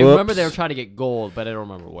 I remember they were trying to get gold, but I don't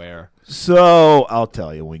remember where. So I'll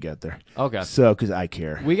tell you when we get there. Okay. So because I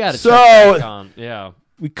care. We got to check back on. Yeah.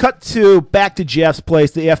 We cut back to Jeff's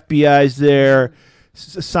place. The FBI's there.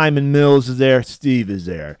 Simon Mills is there. Steve is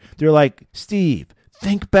there. They're like, Steve,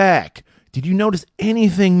 think back. Did you notice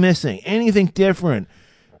anything missing? Anything different?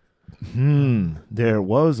 There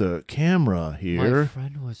was a camera here. My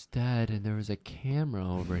friend was dead, and there was a camera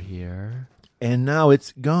over here. And now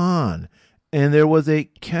it's gone. And there was a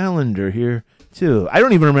calendar here, too. I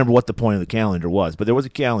don't even remember what the point of the calendar was, but there was a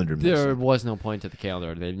calendar missing. There was no point to the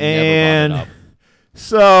calendar. They never brought it up.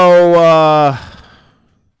 So,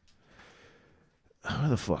 where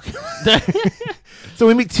the fuck? So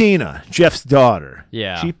we meet Tina, Jeff's daughter.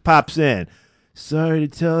 Yeah. She pops in. Sorry to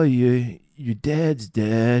tell you, your dad's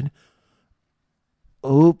dead.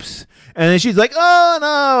 Oops. And then she's like, oh,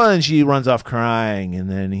 no. And she runs off crying. And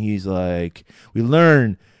then he's like, we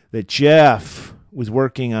learn that Jeff was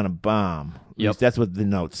working on a bomb. At least that's what the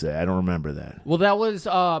notes say. I don't remember that. Well, that was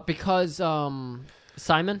because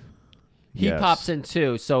Simon, he pops in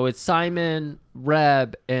too. So it's Simon,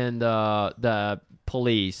 Reb, and the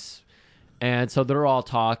police. And so they're all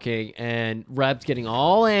talking, and Reb's getting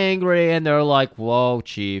all angry, and they're like, whoa,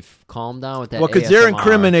 Chief, calm down with that. Well, because they're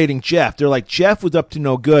incriminating Jeff. They're like, Jeff was up to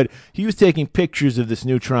no good. He was taking pictures of this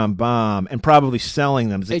neutron bomb and probably selling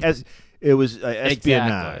them. It was espionage,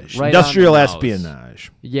 exactly. Right, industrial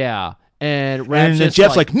espionage. Yeah. And then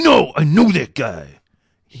Jeff's like, no, I know that guy.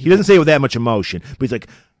 He doesn't say it with that much emotion, but he's like,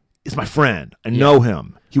 it's my friend. I know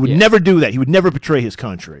him. He would never do that. He would never betray his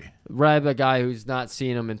country. Reb, a guy who's not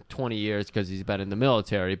seen him in 20 years because he's been in the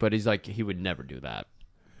military, but he's like, he would never do that.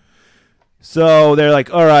 So they're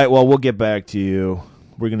like, all right, well, we'll get back to you.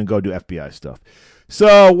 We're going to go do FBI stuff.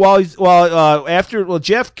 So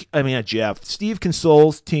Steve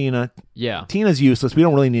consoles Tina. Yeah. Tina's useless. We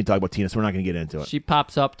don't really need to talk about Tina, so we're not going to get into it. She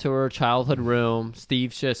pops up to her childhood room.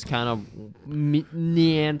 Steve's just kind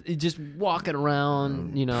of just walking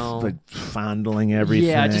around, like fondling everything.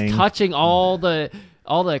 Yeah, just touching all the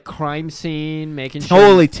crime scene, making sure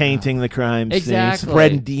totally tainting the crime exactly. scene,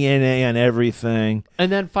 spreading DNA on everything. And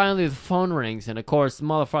then finally the phone rings, and of course the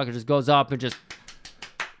motherfucker just goes up and just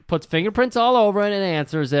puts fingerprints all over it and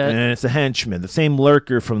answers it. And it's a henchman, the same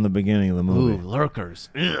lurker from the beginning of the movie. Ooh, lurkers.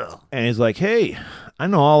 Ugh. And he's like, hey, I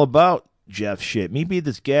know all about Jeff shit. Meet me at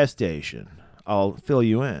this gas station. I'll fill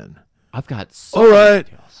you in. I've got so all many right,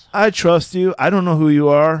 details. I trust you. I don't know who you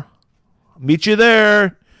are. Meet you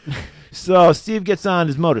there. So Steve gets on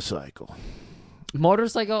his motorcycle.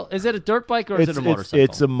 Motorcycle? Is it a dirt bike or is it a motorcycle?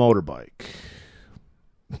 It's a motorbike.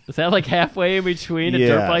 Is that like halfway in between a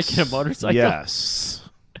dirt bike and a motorcycle? Yes.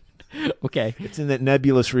 Okay. It's in that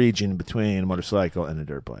nebulous region between a motorcycle and a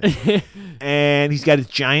dirt bike. And he's got his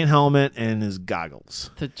giant helmet and his goggles.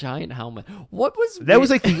 The giant helmet. What was that? Was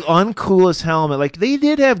like the uncoolest helmet. Like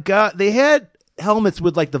they had helmets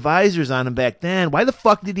with like the visors on them back then. Why the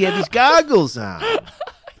fuck did he have these goggles on?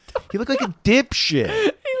 He looked like a dipshit. He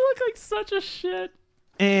looked like such a shit.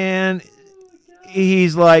 And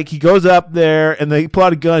he's like, he goes up there, and they pull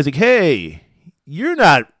out a gun. He's like, hey, you're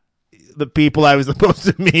not the people I was supposed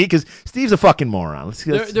to meet, because Steve's a fucking moron.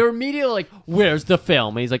 They're immediately like, where's the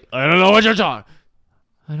film? And he's like, I don't know what you're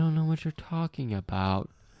talking about.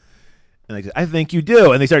 And like, I think you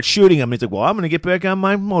do. And they start shooting him. And he's like, well, I'm going to get back on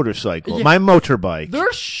my motorcycle, my motorbike.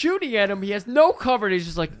 They're shooting at him. He has no cover. And he's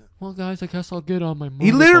just like, well, guys, I guess I'll get on my motorbike.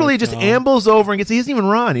 He literally just now. ambles over and he doesn't even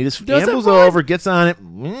run. He just ambles over, gets on it,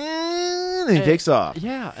 and he takes off.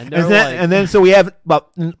 Yeah. And then so we have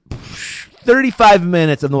about 35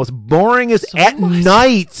 minutes of the most boringest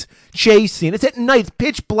night chase scene. It's at night. It's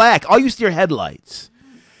pitch black. All you see are headlights.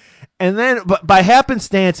 And then, but by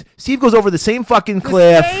happenstance, Steve goes over the same fucking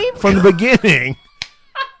cliff from the beginning.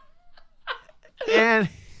 And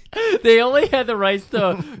they only had the rights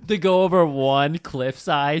to go over one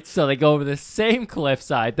cliffside, so they go over the same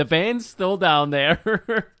cliffside. The van's still down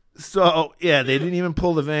there. So, yeah, they didn't even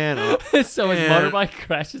pull the van up. So his motorbike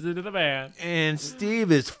crashes into the van. And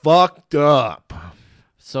Steve is fucked up.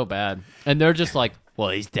 So bad. And they're just like, well,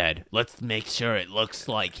 he's dead. Let's make sure it looks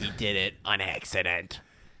like he did it on accident.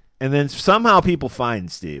 And then somehow people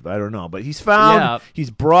find Steve. I don't know. But he's found. Yeah.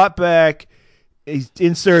 He's brought back. He's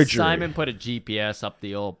in surgery. Simon put a GPS up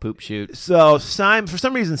the old poop chute. So Simon, for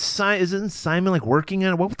some reason, isn't Simon like working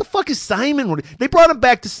on it? What the fuck is Simon? They brought him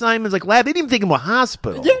back to Simon's like lab. They didn't even take him to a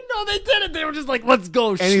hospital. Yeah, no, they didn't. They were just like, let's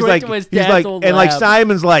go straight to his he's dad's like, old and lab. like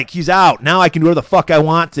Simon's like, he's out now. I can do whatever the fuck I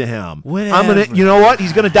want to him. Whatever. I'm gonna, you know what?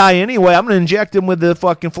 He's gonna die anyway. I'm gonna inject him with the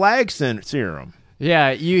fucking flag serum.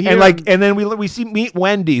 Yeah, you hear And like, him- and then we meet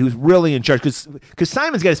Wendy, who's really in charge because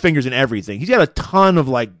Simon's got his fingers in everything. He's got a ton of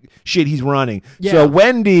like shit he's running. Yeah. So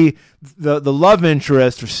Wendy, the love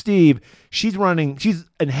interest for Steve, she's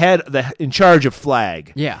in charge of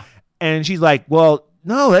Flag. Yeah. And she's like, well,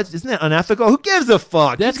 no, isn't that unethical? Who gives a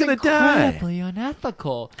fuck? That's He's gonna die. incredibly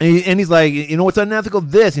unethical. And he's like, you know what's unethical?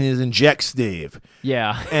 This, and he just injects Steve.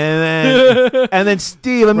 Yeah. And then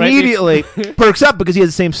Steve immediately perks up because he has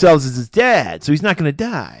the same cells as his dad, so he's not going to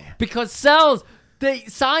die. Because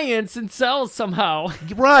science and cells somehow.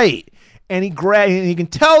 Right. And and you can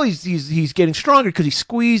tell he's getting stronger because he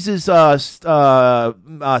squeezes Simon's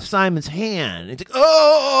hand. It's like,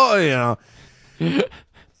 oh, you know.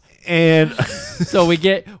 And So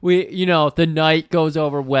the night goes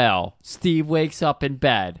over well. Steve wakes up in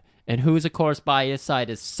bed, and who's of course by his side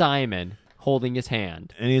is Simon holding his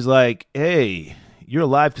hand. And he's like, hey, you're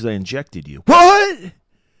alive because I injected you. What?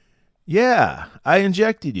 Yeah, I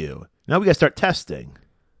injected you. Now we got to start testing.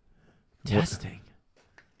 Testing?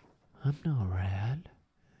 I'm no rat.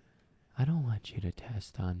 I don't want you to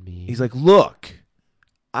test on me. He's like, look,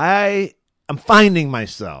 I'm finding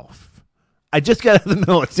myself. I just got out of the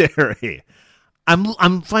military.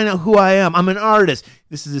 I'm finding out who I am. I'm an artist.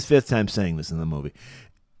 This is his 5th time saying this in the movie.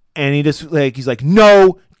 And he's like,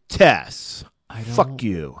 no tests. Fuck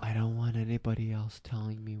you. I don't want anybody else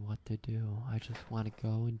telling me what to do. I just want to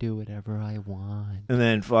go and do whatever I want. And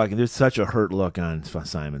then fucking, there's such a hurt look on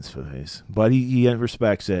Simon's face. But he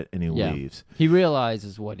respects it and he leaves. He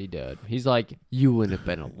realizes what he did. He's like, you wouldn't have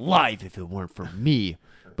been alive if it weren't for me.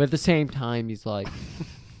 But at the same time, he's like,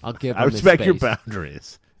 I'll give him I respect your his space.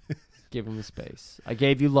 boundaries. Give him the space. I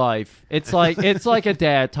gave you life. It's like a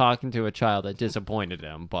dad talking to a child that disappointed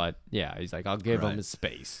him. But yeah, he's like, I'll give him his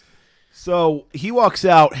space. So he walks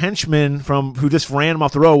out. Henchman who just ran him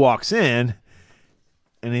off the road walks in,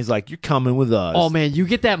 and he's like, "You're coming with us." Oh man, you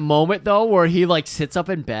get that moment though where he like sits up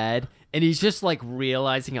in bed and he's just like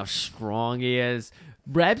realizing how strong he is.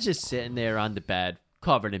 Reb's just sitting there on the bed,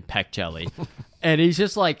 covered in peck jelly, and he's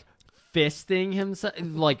just like fisting himself,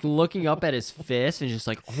 like looking up at his fist, and just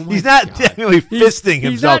like, oh my he's not God. technically fisting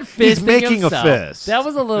himself. He's not fisting He's making himself. a fist. That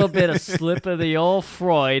was a little bit of slip of the old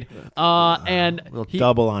Freud, and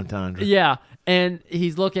double entendre. yeah. And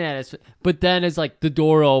he's looking at us, but then it's like the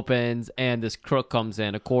door opens and this crook comes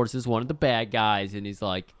in. Of course, is one of the bad guys, and he's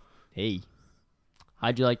like, "Hey,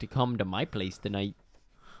 how'd you like to come to my place tonight?"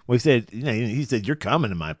 Well, he said, "You're coming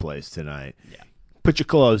to my place tonight. Yeah. Put your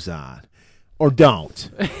clothes on, or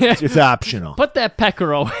don't. It's optional." Put that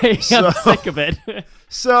pecker away. I'm sick of it.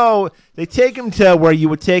 So they take him to where you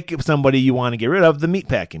would take somebody you want to get rid of, the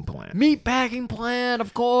meatpacking plant. Meatpacking plant,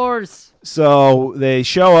 of course. So they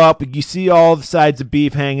show up. You see all the sides of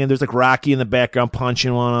beef hanging. There's like Rocky in the background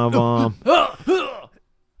punching one of them.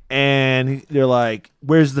 And they're like,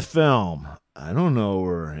 "Where's the film?" "I don't know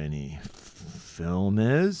where any film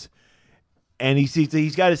is." And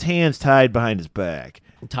he's got his hands tied behind his back.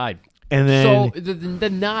 I'm tied. And then, So the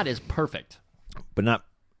knot is perfect. but not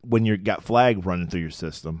when you got flag running through your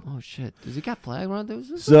system. Oh shit! Does he got flag run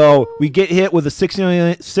through? So we get hit with a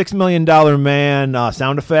 $6 million man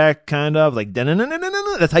sound effect, kind of like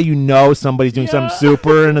da-na-na-na-na-na. That's how you know somebody's doing something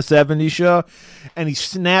super in a '70s show. And he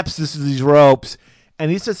snaps these ropes,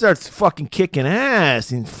 and he just starts fucking kicking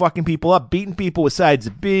ass and fucking people up, beating people with sides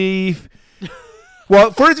of beef.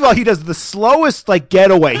 Well, first of all, he does the slowest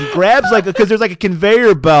getaway. He grabs because there's a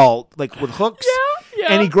conveyor belt with hooks.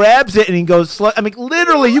 Yeah. And he grabs it and he goes slow. I mean,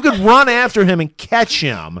 literally, you could run after him and catch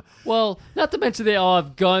him. Well, not to mention they all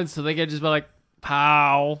have guns, so they can just be like,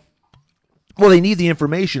 pow. Well, they need the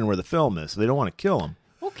information where the film is, so they don't want to kill him.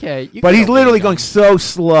 Okay. But he's literally going so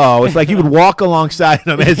slow. It's like you would walk alongside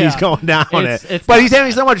him as he's going down it. But he's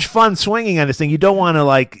having so much fun swinging on this thing, you don't want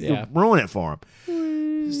to ruin it for him.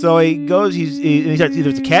 So he goes, he starts, either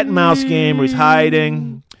it's a cat and mouse game where he's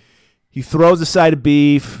hiding. He throws a side of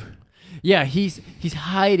beef. Yeah, he's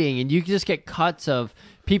hiding, and you just get cuts of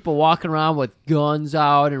people walking around with guns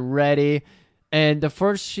out and ready. And the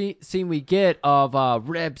first scene we get of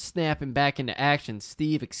Reb snapping back into action,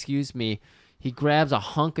 Steve, excuse me, he grabs a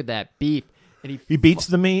hunk of that beef, and he beats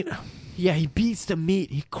the meat. Yeah, he beats the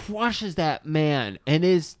meat. He crushes that man, and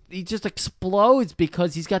he just explodes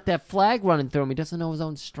because he's got that flag running through him. He doesn't know his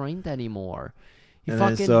own strength anymore. He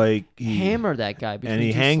fucking hammered that guy. And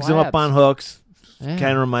he hangs him up on hooks. Yeah.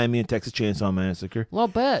 Kind of remind me of Texas Chainsaw Massacre. A little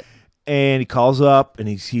bit. And he calls up, and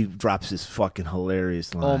he drops this fucking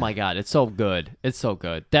hilarious line. Oh, my God. It's so good. It's so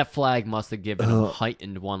good. That flag must have given him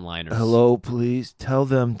heightened one-liners. Hello, please. Tell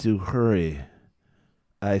them to hurry.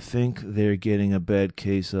 I think they're getting a bad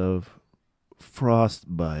case of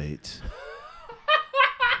frostbite.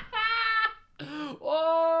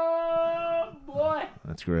 Oh, boy.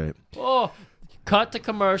 That's great. Oh, cut to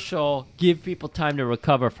commercial. Give people time to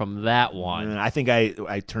recover from that one. I think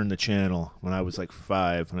I turned the channel when I was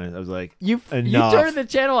 5, and I was like, enough. You turned the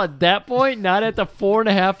channel at that point, not at the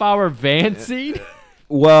 4.5-hour van scene?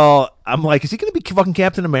 Well, I'm like, is he going to be fucking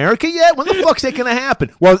Captain America yet? When the fuck's that going to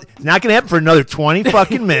happen? Well, it's not going to happen for another 20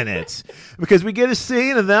 fucking minutes because we get a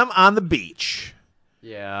scene of them on the beach.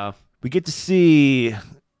 Yeah. We get to see,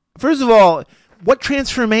 first of all, what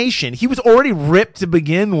transformation? He was already ripped to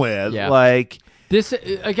begin with. Yeah. This,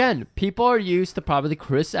 again, people are used to probably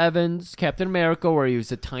Chris Evans, Captain America, where he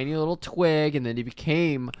was a tiny little twig, and then he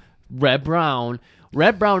became Red Brown.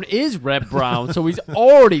 Red Brown is Red Brown, so he's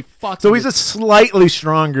already fucking... So he's slightly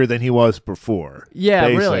stronger than he was before. Yeah,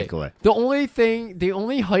 basically. Really. The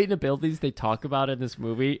only heightened abilities they talk about in this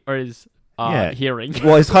movie are his hearing.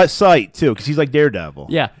 Well, his sight, too, because he's like Daredevil.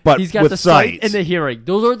 Yeah, but he's got with the sight and the hearing.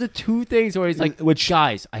 Those are the two things where he's like,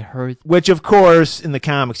 guys, I heard... Which, of course, in the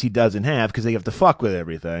comics he doesn't have, because they have to fuck with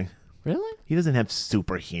everything. Really? He doesn't have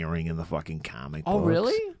super hearing in the fucking comic books. Oh,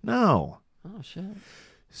 really? No. Oh, shit.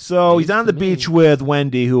 So he's on the beach with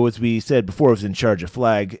Wendy, who, as we said before, was in charge of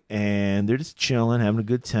Flag, and they're just chilling, having a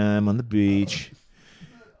good time on the beach.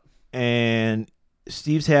 And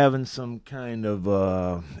Steve's having some kind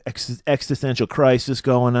of existential crisis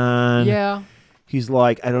going on. Yeah. He's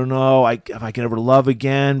like, I don't know if I can ever love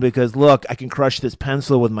again because, look, I can crush this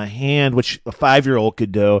pencil with my hand, which a 5-year-old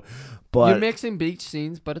could do. But you're mixing beach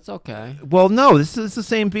scenes, but it's okay. Well, no, this is the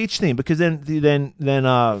same beach scene because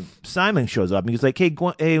then Simon shows up and he's like, "Hey,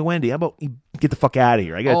 Wendy, how about you get the fuck out of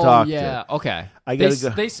here? I gotta talk." Yeah, okay. I gotta go.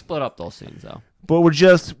 They split up those scenes though. But we're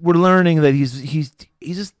learning that he's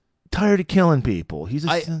just tired of killing people.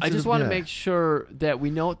 I just want to make sure that we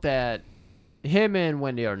note that him and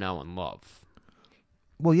Wendy are now in love.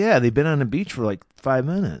 Well, yeah, they've been on the beach for 5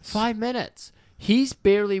 minutes. 5 minutes. He's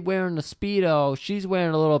barely wearing a Speedo. She's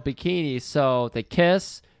wearing a little bikini, so they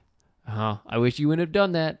kiss. I wish you wouldn't have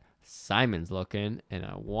done that. Simon's looking, and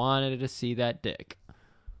I wanted to see that dick.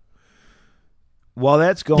 While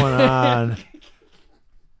that's going on,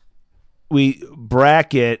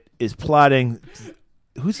 Brackett is plotting.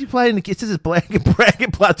 Who's he plotting? It says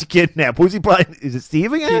Brackett plots to kidnap. Who's he plotting? Is it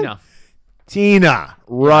Steve again? Tina,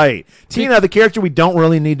 right. Tina, the character we don't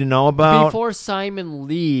really need to know about. Before Simon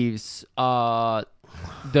leaves the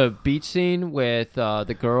beach scene with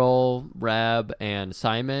the girl, Reb, and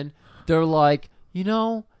Simon, they're like,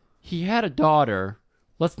 he had a daughter.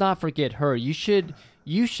 Let's not forget her. You should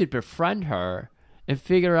befriend her and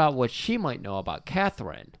figure out what she might know about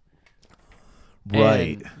Catherine.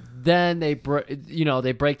 Right. And then they break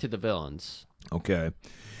to the villains. Okay.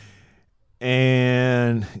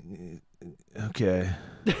 And... Okay.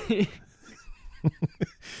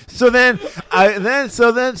 So then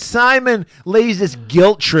Simon lays this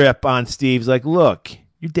guilt trip on Steve. He's like, "Look,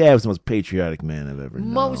 your dad was the most patriotic man I've ever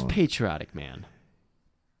known. Most patriotic man.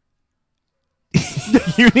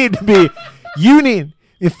 You need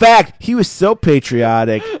In fact, he was so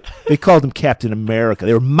patriotic, they called him Captain America.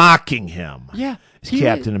 They were mocking him. Yeah. As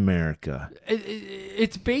Captain America.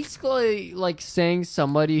 It's basically like saying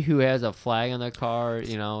somebody who has a flag on their car,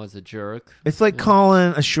 is a jerk. It's like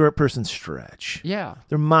calling a short person Stretch. Yeah.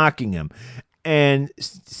 They're mocking him. And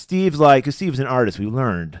Steve's like, because Steve's an artist, we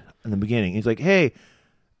learned in the beginning. He's like, hey,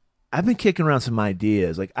 I've been kicking around some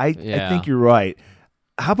ideas. Like, I think you're right.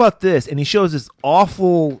 How about this? And he shows this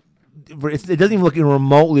awful, it doesn't even look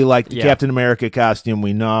remotely like the Captain America costume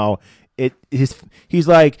we know. He's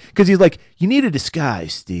like, you need a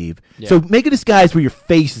disguise, Steve. Yeah. So make a disguise where your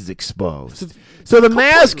face is exposed. So the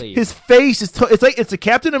mask, his face is, it's a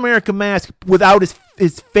Captain America mask without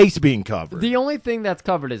his face being covered. The only thing that's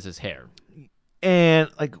covered is his hair. And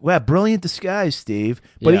wow, brilliant disguise, Steve.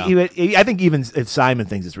 But I think even if Simon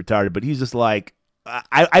thinks it's retarded, but he's just like,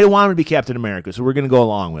 I don't want him to be Captain America, so we're going to go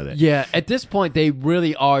along with it. Yeah, at this point, they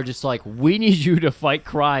really are just like, we need you to fight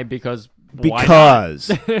crime because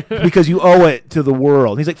you owe it to the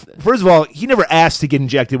world. He's like, first of all, he never asked to get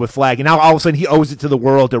injected with Flag, and now all of a sudden he owes it to the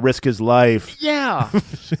world to risk his life. Yeah.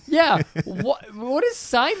 What is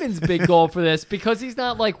Simon's big goal for this? Because he's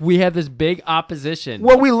not like, we have this big opposition.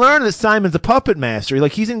 Well, we learned that Simon's a puppet master.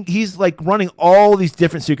 Like he's like running all these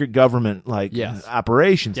different secret government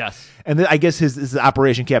operations. Yes. And then I guess his is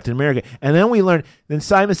Operation Captain America. And then we learned. Then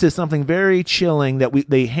Simon says something very chilling that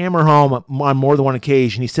they hammer home on more than one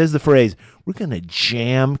occasion. He says the phrase, "We're gonna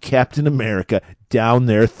jam Captain America down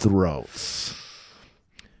their throats."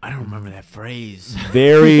 I don't remember that phrase.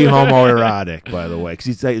 Very homoerotic, by the way,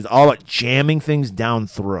 because he's all about jamming things down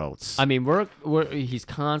throats. I mean, he's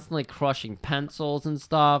constantly crushing pencils and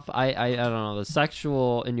stuff. I don't know. The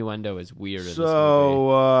sexual innuendo is weird.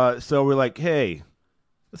 So we're like, hey,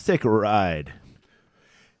 let's take a ride.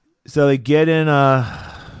 So they get in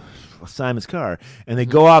Simon's car and they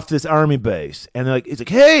go off this army base, and it's like,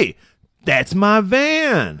 hey, that's my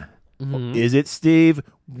van. Mm-hmm. Is it, Steve?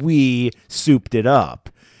 We souped it up.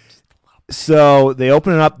 So they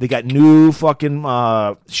open it up. They got new fucking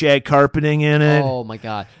shag carpeting in it. Oh my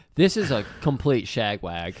god, this is a complete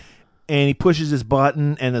shagwag. And he pushes this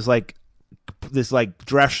button, and this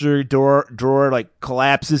dresser drawer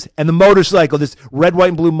collapses, and the motorcycle, this red, white,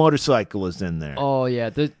 and blue motorcycle, is in there. Oh yeah,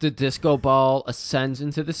 the disco ball ascends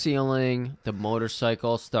into the ceiling. The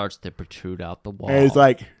motorcycle starts to protrude out the wall. And it's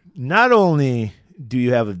like, not only do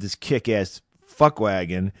you have this kick-ass fuck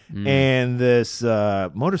wagon and this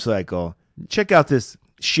motorcycle, check out this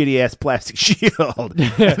shitty-ass plastic shield.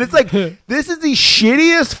 And it's like, this is the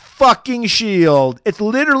shittiest fucking shield. It's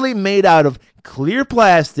literally made out of clear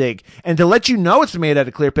plastic, and to let you know it's made out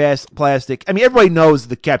of clear plastic, I mean, everybody knows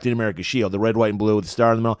the Captain America shield, the red, white, and blue with the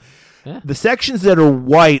star in the middle. Yeah. The sections that are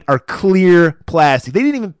white are clear plastic. They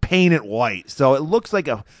didn't even paint it white, so it looks like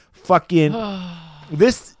a fucking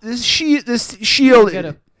this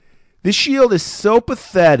shield is so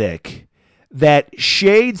pathetic that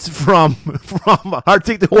Shades from Hard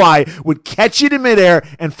to Take the Hawaii would catch it in midair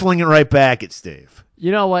and fling it right back at Steve.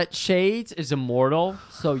 You know what? Shades is immortal,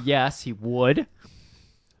 so yes, he would.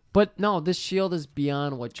 But no, this shield is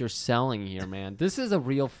beyond what you're selling here, man. This is a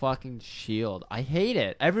real fucking shield. I hate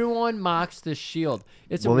it. Everyone mocks this shield.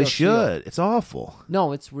 It's a real shield. They should. It's awful.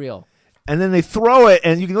 No, it's real. And then they throw it,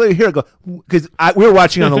 and you can literally hear it go, because we were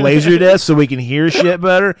watching on the laser disc so we can hear shit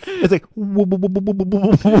better. It's like,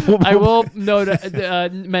 I will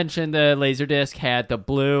mention the laser disc had the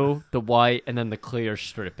blue, the white, and then the clear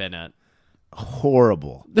strip in it.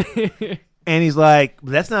 Horrible. And he's like,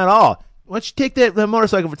 that's not all. Why don't you take that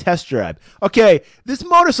motorcycle for test drive? Okay, this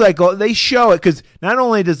motorcycle, they show it because not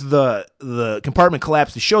only does the compartment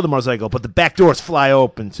collapse to show the motorcycle, but the back doors fly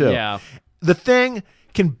open too. Yeah. The thing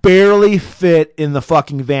can barely fit in the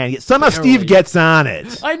fucking van. Yet somehow Steve gets on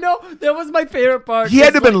it. I know. That was my favorite part. He had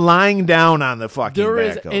to have been lying down on the fucking there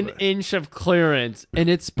back is of an it. inch of clearance, and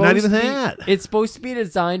it's supposed Not even to be, that. It's supposed to be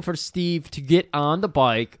designed for Steve to get on the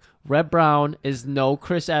bike. Red Brown is no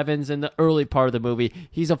Chris Evans in the early part of the movie.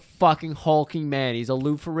 He's a fucking hulking man. He's a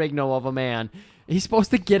Lou Ferrigno of a man. He's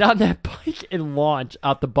supposed to get on that bike and launch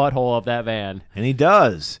out the butthole of that van. And he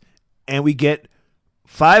does. And we get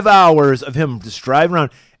 5 hours of him just driving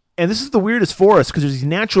around. And this is the weirdest forest because there's these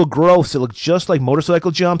natural growths that look just like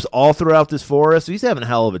motorcycle jumps all throughout this forest. So he's having a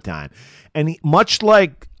hell of a time. And much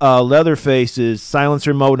like Leatherface's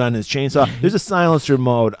silencer mode on his chainsaw, there's a silencer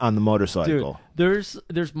mode on the motorcycle. Dude,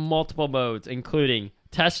 there's multiple modes, including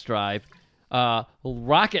test drive,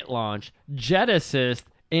 rocket launch, jet assist,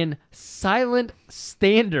 and silent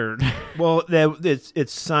standard. Well,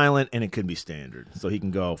 it's silent and it could be standard, so he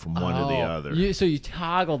can go from one to the other. So you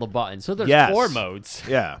toggle the button. So there's 4 modes.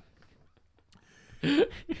 Yeah.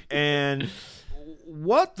 And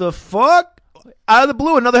what the fuck? Out of the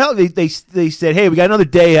blue, another they said, hey, we got another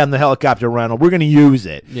day on the helicopter rental. We're going to use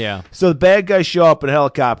it. Yeah. So the bad guys show up in a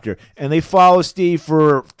helicopter, and they follow Steve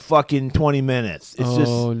for fucking 20 minutes. It's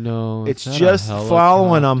no! it's Is that just a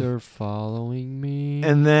following 'em. helicopter following me.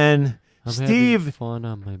 and then I'm having Steve fun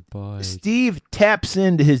on my bike. Steve taps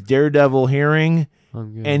into his Daredevil hearing,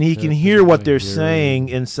 I'm gonna and he can tap hear into what my they're hearing. saying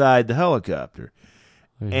inside the helicopter.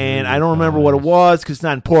 hear And you I don't remember what it guys. was because it's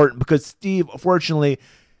not important. Because Steve, fortunately,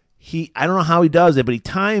 I don't know how he does it, but he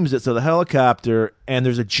times it so the helicopter and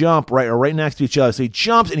there's a jump right next to each other. So he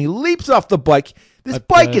jumps and he leaps off the bike. This I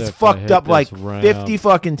bike bet gets if I fucked hit up like this ramp 50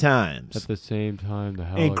 fucking times. At the same time, the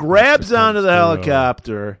And he helicopter grabs onto comes the through.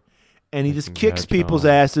 helicopter and he I just can kicks catch people's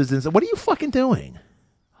on. asses and says, "What are you fucking doing?"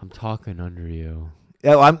 I'm talking under you.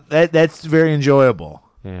 That's very enjoyable.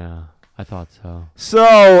 Yeah, I thought so.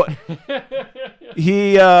 So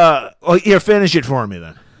he here, finish it for me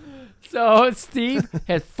then. So Steve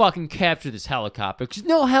has fucking captured this helicopter because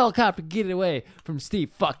no helicopter can get away from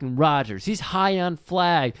Steve fucking Rogers. He's high on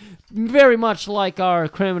flag, very much like our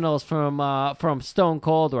criminals from Stone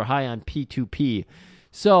Cold or high on P2P.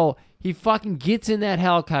 So he fucking gets in that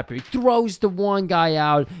helicopter. He throws the one guy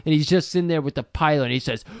out, and he's just in there with the pilot. And he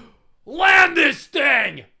says, "Land this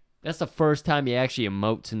thing!" That's the first time he actually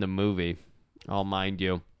emotes in the movie. I'll mind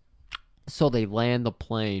you. So they land the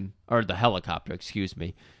plane or the helicopter, excuse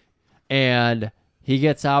me. And he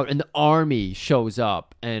gets out, and the army shows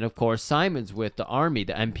up. And, of course, Simon's with the army,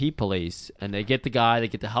 the MP police. And they get the guy, they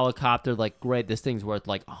get the helicopter. Like, great, this thing's worth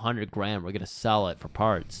like $100,000. We're going to sell it for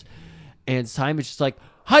parts. And Simon's just like,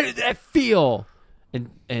 how did that feel?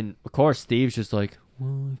 And of course, Steve's just like,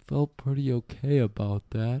 well, I felt pretty okay about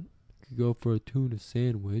that. Could go for a tuna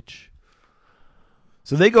sandwich.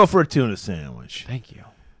 So they go for a tuna sandwich. Thank you.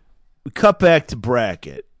 We cut back to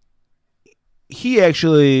Brackett. He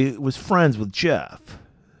actually was friends with Jeff.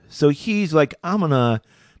 So he's like, I'm going to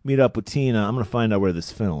meet up with Tina. I'm going to find out where this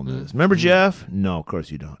film is. Remember Jeff? No, of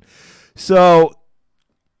course you don't. So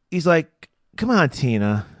he's like, come on,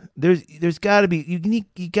 Tina. There's got to be,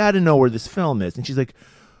 you got to know where this film is. And she's like,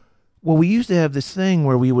 well, we used to have this thing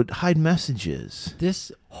where we would hide messages.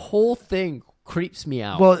 This whole thing creeps me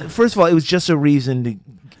out. Well, first of all, it was just a reason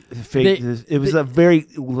to fake this. It was a very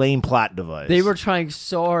lame plot device. They were trying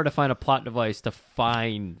so hard to find a plot device to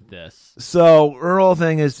find this. So her whole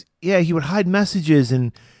thing is, yeah, he would hide messages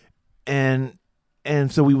and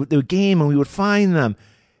so they would game and we would find them.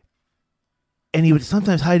 And he would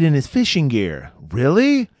sometimes hide in his fishing gear.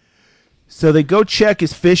 Really? So they go check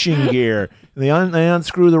his fishing gear. And they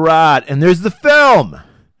unscrew the rod, and there's the film.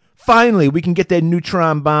 Finally, we can get that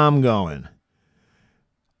neutron bomb going.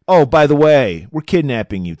 Oh, by the way, we're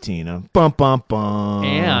kidnapping you, Tina. Bum, bum, bum.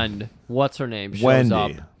 And what's her name shows Wendy.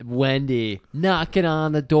 up. Wendy knocking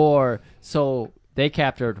on the door. So they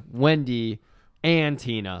captured Wendy and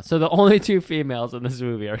Tina. So the only two females in this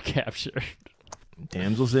movie are captured.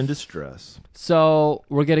 Damsels in distress. So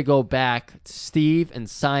we're going to go back to Steve and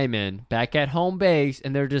Simon back at home base,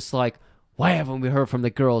 and they're just like, why haven't we heard from the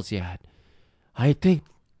girls yet? I think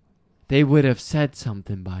they would have said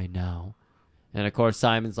something by now. And, of course,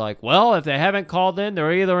 Simon's like, well, if they haven't called in,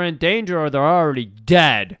 they're either in danger or they're already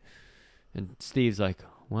dead. And Steve's like,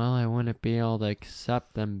 well, I wouldn't be able to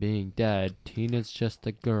accept them being dead. Tina's just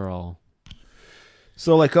a girl.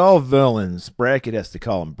 So, like all villains, Brackett has to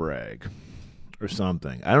call him Bragg or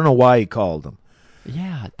something. I don't know why he called him.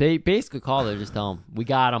 Yeah, they basically call it, just tell them, we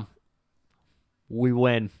got them. We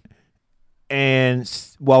win. And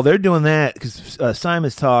while they're doing that, because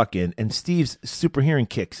Simon's talking, and Steve's super hearing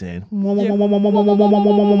kicks in,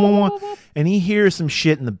 and he hears some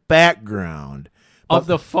shit in the background Of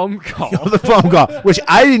the phone call. of the phone call, which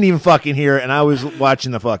I didn't even fucking hear, and I was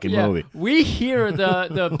watching the fucking movie. We hear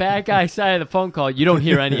the bad guy side of the phone call. You don't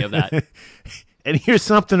hear any of that. And here's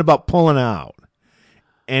something about pulling out.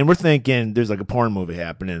 And we're thinking there's like a porn movie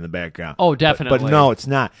happening in the background. Oh, definitely. But no, it's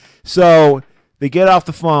not. So they get off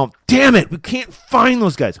the phone. Damn it, we can't find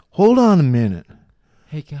those guys. Hold on a minute.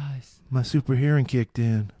 Hey, guys. My super hearing kicked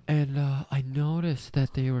in. And I noticed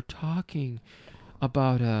that they were talking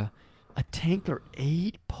about a Tanker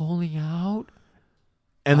 8 pulling out.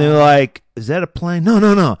 And they're like, is that a plane?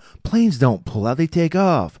 No. Planes don't pull out. They take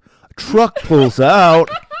off. A truck pulls out.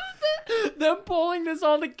 Them pulling this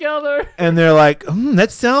all together. And they're like,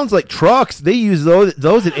 that sounds like trucks. They use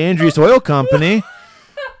those at Andreas Oil Company.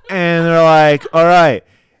 And they're like, all right.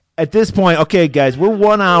 At this point, okay, guys, we're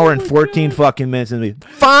 1 hour and 14 fucking minutes in.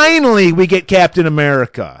 Finally, we get Captain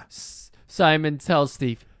America. Simon tells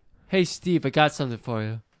Steve, hey, Steve, I got something for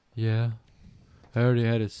you. Yeah? I already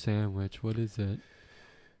had a sandwich. What is it?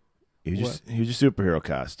 He was a superhero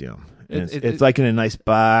costume. And It- it's like in a nice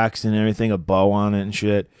box and everything, a bow on it and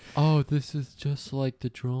shit. Oh, this is just like the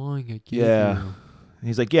drawing I gave Yeah. you. And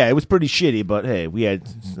he's like, yeah, it was pretty shitty, but hey, we had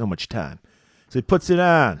so much time. So he puts it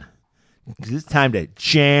on. 'Cause it's time to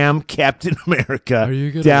jam Captain America Are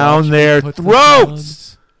you gonna down watch me their put this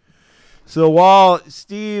throats. So while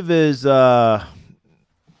Steve is,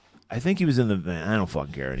 I think he was in the van. I don't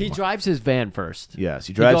fucking care anymore. He drives his van first. Yes,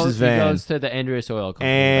 he drives his van. He goes to the Andreas Oil Company.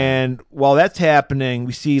 And while that's happening,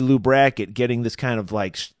 we see Lou Brackett getting this kind of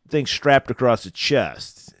like thing strapped across his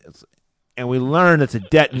chest. And we learn it's a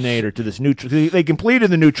detonator to this neutron. They completed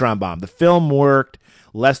the neutron bomb. The film worked.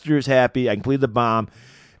 Lester is happy. I completed the bomb.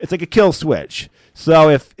 It's like a kill switch. So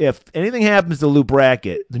if anything happens to Lou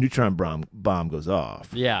Brackett, the neutron bomb goes off.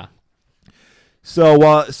 Yeah.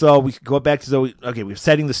 So we go back to we're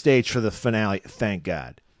setting the stage for the finale. Thank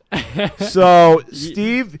God. So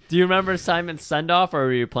Steve, Do you remember Simon's send-off, or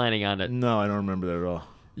were you planning on it? no, I don't remember that at all.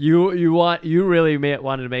 You really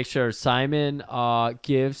wanted to make sure Simon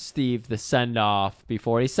gives Steve the send-off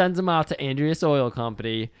before he sends him out to Andreas Oil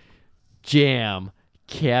Company. Jam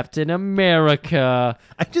Captain America.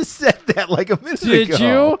 I just said that like a minute Did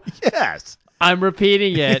ago. you? Yes. I'm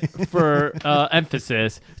repeating it for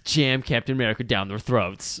emphasis. Jam Captain America down their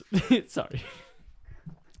throats. Sorry.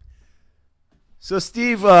 So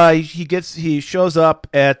Steve, he shows up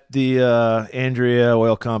at the Andrea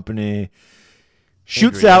Oil Company,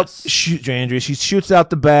 shoots Andreas. Andreas. He shoots out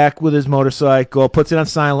the back with his motorcycle, puts it on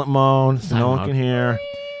silent mode so no one mode. can hear.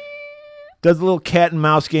 Does a little cat and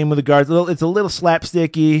mouse game with the guards. It's a little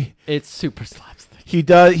slapsticky. It's super slapstick. He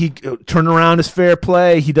turn around is fair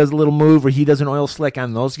play. He does a little move where he does an oil slick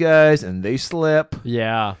on those guys and they slip.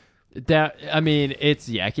 Yeah. It's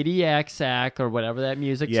yakety yak sack or whatever that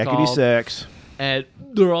music's Yakety called. sex. And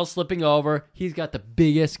they're all slipping over. He's got the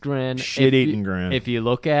biggest grin. Shit-eating grin. If you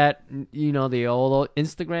look at the old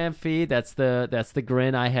Instagram feed, that's the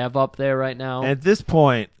grin I have up there right now. At this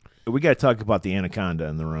point, we got to talk about the anaconda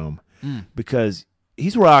in the room because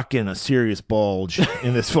he's rocking a serious bulge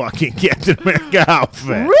in this fucking Captain America outfit.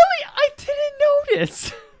 Really? I didn't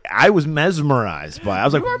notice. I was mesmerized by it. I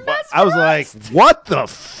was like, were I was like, what the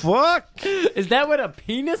fuck? Is that what a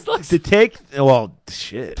penis looks To like? take, well,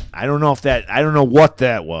 shit. I don't know what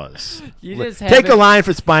that was. You just Take haven't- a line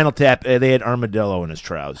for Spinal Tap. They had armadillo in his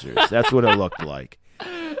trousers. That's what it looked like.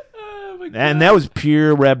 Oh my God. And that was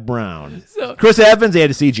pure Red Brown. So- Chris Evans, they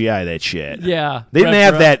had to CGI that shit. Yeah. They didn't Red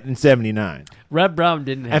have Brown- that in 79. Red Brown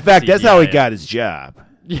didn't have In fact, that's CGI how he it. got his job.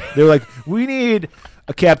 They were like, we need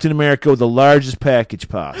a Captain America with the largest package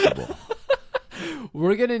possible.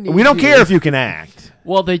 We're going to need We don't you- care if you can act.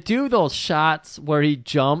 Well, they do those shots where he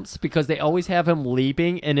jumps because they always have him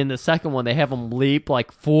leaping, and in the second one they have him leap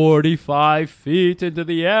like 45 feet into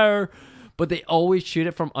the air, but they always shoot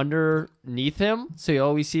it from underneath him, so you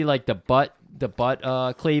always see like the butt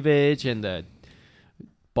cleavage and the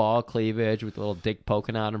ball cleavage with a little dick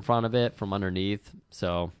poking out in front of it from underneath.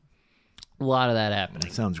 So a lot of that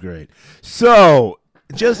happening. Sounds great. So,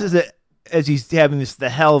 just as he's having the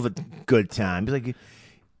hell of a good time, he's like,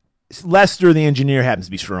 Lester, the engineer, happens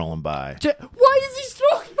to be strolling by. Why is he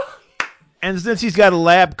strolling by? And since he's got a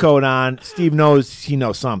lab coat on, Steve knows he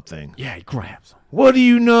knows something. Yeah, he grabs him. What do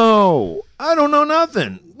you know? I don't know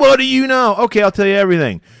nothing. What do you know? Okay, I'll tell you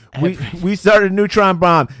everything. We started a neutron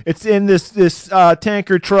bomb. It's in this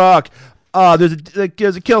tanker truck.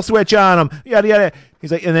 There's a kill switch on him. Yada yada.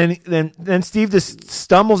 He's like, and then Steve just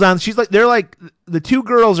stumbles on. She's like, they're like, the two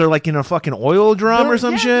girls are like in a fucking oil drum or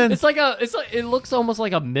some shit. It's like it looks almost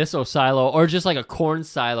like a miso silo or just like a corn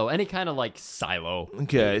silo, any kind of like silo.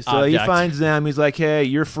 Okay, so he object. finds them. He's like, hey,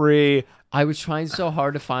 you're free. I was trying so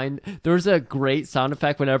hard to find. There's a great sound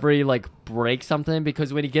effect whenever he like breaks something,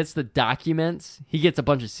 because when he gets the documents, he gets a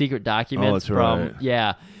bunch of secret documents that's from right.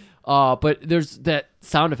 yeah. But there's that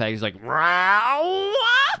sound effect. He's like,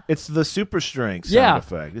 It's the super strength sound yeah.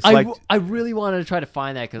 effect. It's I really wanted to try to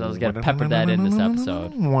find that because I was gonna pepper that in this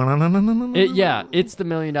episode. It's the $1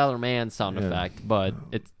 Million Man sound effect, but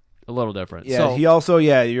it's a little different. Yeah, so, he also,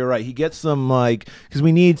 you're right. He gets some, like, because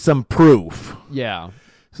we need some proof. yeah.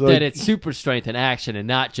 So That it's super strength in action and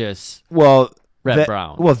not just well, Red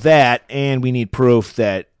Brown. Well, that, and we need proof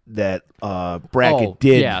that Brackett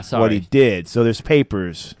did what he did. So there's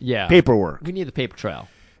paperwork. we need the paper trail.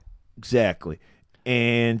 Exactly.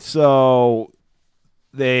 And so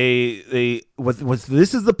this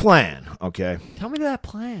is the plan, okay? Tell me that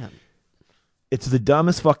plan. It's the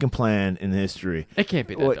dumbest fucking plan in history. It can't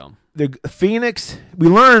be that dumb. The Phoenix, we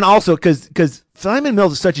learn also because Simon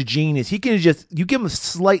Mills is such a genius. He can you give him a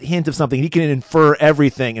slight hint of something, he can infer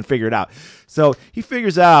everything and figure it out. So he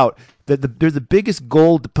figures out that there's the biggest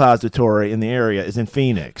gold depository in the area is in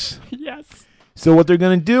Phoenix. Yes. So what they're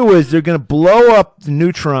going to do is they're going to blow up the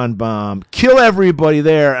neutron bomb, kill everybody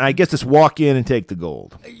there, and I guess just walk in and take the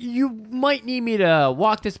gold. You might need me to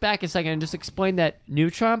walk this back a second and just explain that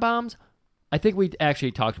neutron bombs. I think we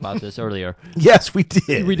actually talked about this earlier. Yes, we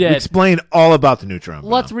did. We did. We explained all about the neutron bomb.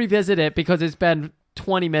 Let's revisit it because it's been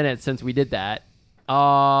 20 minutes since we did that.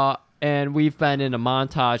 And we've been in a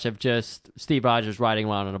montage of just Steve Rogers riding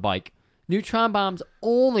around on a bike. Neutron bombs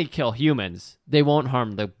only kill humans. They won't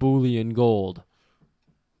harm the Boolean gold.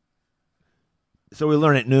 So we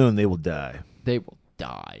learn at noon they will die. They will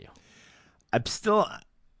die. I'm still...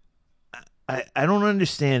 I don't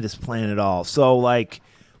understand this plan at all. So, like,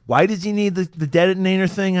 why does he need the detonator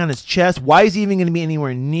thing on his chest? Why is he even going to be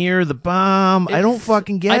anywhere near the bomb? I don't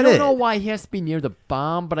fucking get it. I don't know why he has to be near the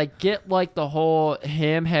bomb, but I get, like, the whole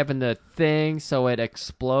him having the thing so it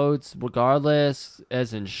explodes regardless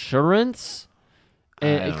as insurance.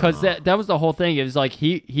 Because that was the whole thing. It was like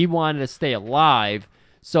he wanted to stay alive.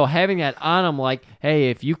 So having that on him, like,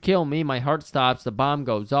 hey, if you kill me, my heart stops, the bomb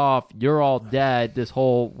goes off, you're all dead, this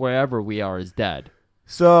whole wherever we are is dead.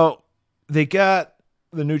 So they got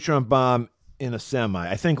the neutron bomb in a semi.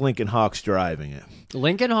 I think Lincoln Hawk's driving it.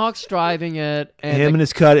 Lincoln Hawk's driving it. And him and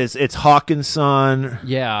his cut, it's Hawkins' son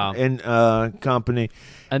yeah. and company.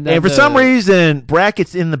 And for some reason,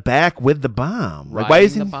 Brackett's in the back with the bomb. Like, why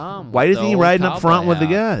isn't he riding up front with the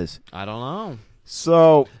guys? I don't know.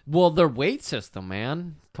 So, well, their weight system,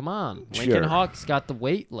 man. Come on. Lincoln Hawk's got the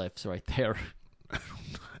weight lifts right there.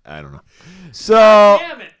 I don't know. So,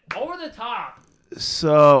 damn it. Over the top.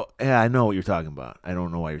 So, yeah, I know what you're talking about. I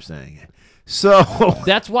don't know why you're saying it. So,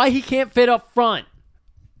 that's why he can't fit up front.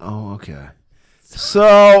 Oh, okay.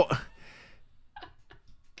 So,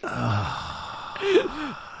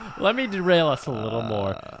 let me derail us a little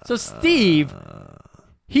more. So, Steve,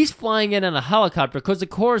 he's flying in on a helicopter because, of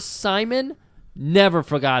course, Simon never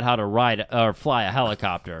forgot how to ride or fly a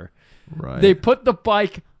helicopter. Right. They put the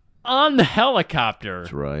bike on the helicopter.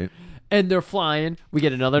 That's right. And they're flying. We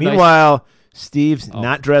get another Meanwhile, Steve's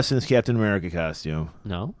not dressed in his Captain America costume.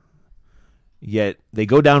 No. Yet they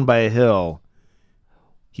go down by a hill.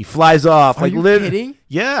 He flies off. Are you kidding?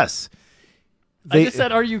 Yes. I just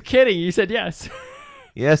said, are you kidding? You said yes.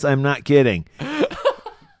 Yes, I'm not kidding.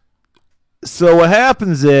 So what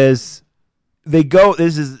happens is they go.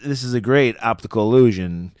 This is a great optical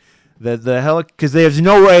illusion. Because there's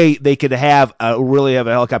no way they could really have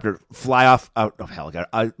a helicopter fly off a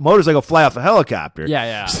motorcycle fly off a helicopter.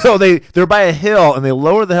 Yeah. So they're by a hill and they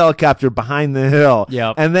lower the helicopter behind the hill.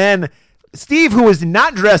 Yep. And then Steve, who was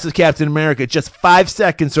not dressed as Captain America just 5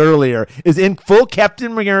 seconds earlier, is in full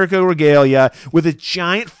Captain America regalia with a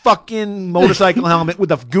giant fucking motorcycle helmet with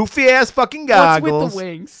a goofy ass fucking goggles. What's with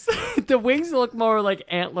the wings? The wings look more like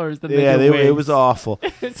antlers than wings. It was awful.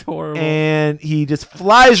 It's horrible. And he just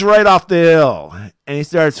flies right off the hill, and he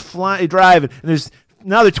starts driving. And there's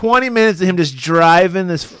another 20 minutes of him just driving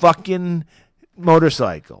this fucking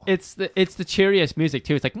motorcycle. It's the cheeriest music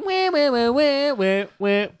too. It's like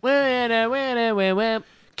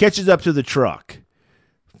catches up to the truck,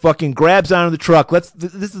 fucking grabs onto the truck. This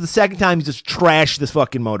is the second time he's just trashed this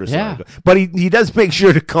fucking motorcycle. Yeah. But he does make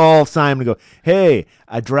sure to call Simon and go, "Hey,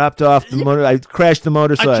 I dropped off the motor. I crashed the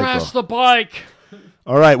motorcycle. I crashed the bike."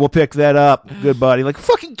 All right, we'll pick that up. Good buddy. Like,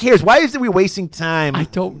 fucking cares? Why is we wasting time? I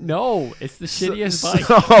don't know. It's the shittiest bike.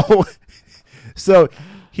 So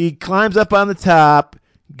he climbs up on the top,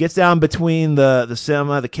 gets down between the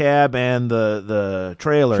semi, the cab, and the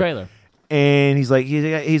trailer. And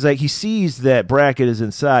he sees that Brackett is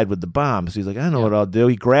inside with the bomb. So he's like, I know what I'll do.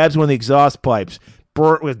 He grabs one of the exhaust pipes,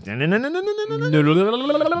 breaks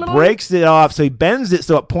it off. So he bends it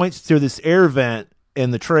so it points to this air vent in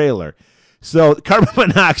the trailer. So carbon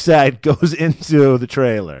monoxide goes into the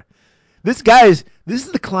trailer. This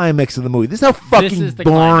is the climax of the movie. This is how fucking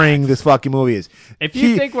boring this fucking movie is. If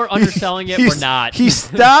you think we're underselling it, we're not. He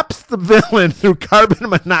stops the villain through carbon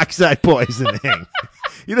monoxide poisoning.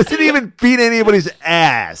 He doesn't even beat anybody's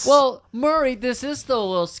ass. Well, Murray, this is still a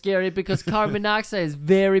little scary because carbon monoxide is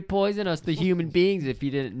very poisonous to human beings, if you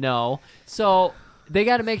didn't know. So they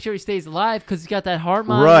got to make sure he stays alive because he's got that heart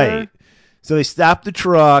monitor. Right. So they stop the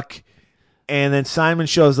truck, and then Simon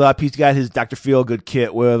shows up. He's got his Dr. Feelgood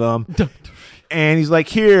kit with him. And he's like,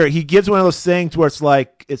 here. He gives one of those things where it's a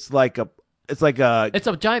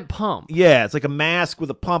giant pump. Yeah, it's like a mask with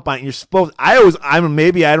a pump on it. You're supposed. I don't know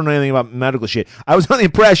anything about medical shit. I was under the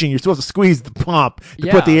impression you're supposed to squeeze the pump to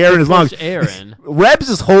put the air in his lungs. Air in. Rebs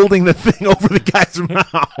is holding the thing over the guy's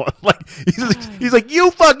mouth. Like he's like,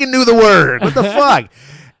 you fucking knew the word. What the fuck?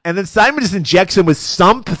 And then Simon just injects him with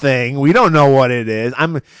something. We don't know what it is.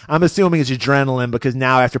 I'm assuming it's adrenaline because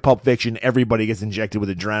now after Pulp Fiction, everybody gets injected with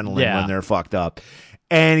adrenaline when they're fucked up.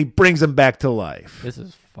 And he brings them back to life. This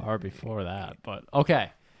is far before that, but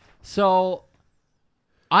okay. So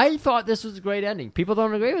I thought this was a great ending. People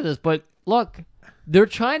don't agree with this, but look, they're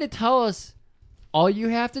trying to tell us all you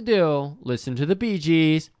have to do, listen to the Bee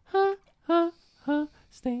Gees,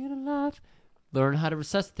 staying alive, learn how to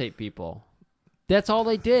resuscitate people. That's all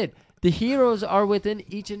they did. The heroes are within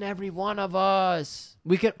each and every one of us.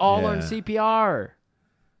 We could all learn CPR.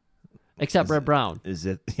 Except Red Brown. Is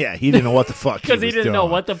it? Yeah, he didn't know what the fuck because he didn't know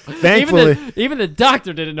what the. Thankfully, even the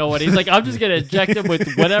doctor didn't know what he's like. I'm just gonna inject him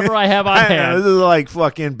with whatever I have on hand. This is like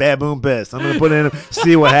fucking baboon piss. I'm gonna put it in,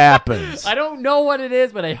 see what happens. I don't know what it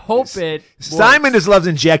is, but I hope it. Simon works. just loves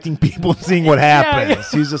injecting people and seeing what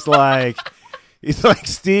happens. He's just like,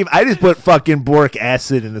 Steve. I just put fucking boric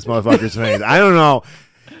acid in this motherfucker's veins. I don't know.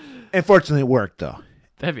 Unfortunately, it worked though.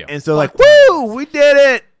 And so like, woo, we did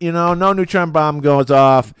it. No neutron bomb goes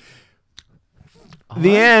off.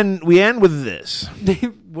 We end with this.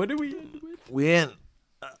 What do we end with? We end.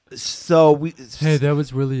 Hey, that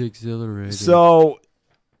was really exhilarating. So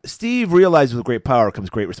Steve realizes with great power comes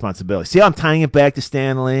great responsibility. See how I'm tying it back to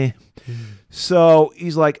Stanley? So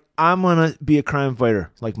he's like, I'm going to be a crime fighter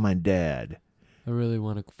like my dad. I really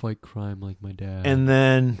want to fight crime like my dad. And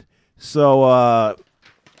then,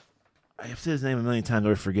 I've said his name a million times,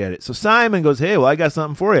 I forget it. So Simon goes, hey, well, I got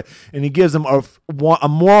something for you. And he gives him a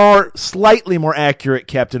slightly more accurate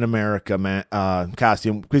Captain America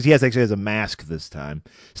costume, because he actually has a mask this time.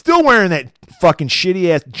 Still wearing that fucking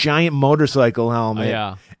shitty-ass giant motorcycle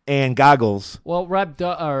helmet and goggles.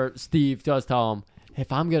 Well, Steve does tell him,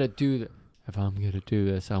 if I'm going to do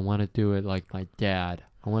this, I want to do it like my dad.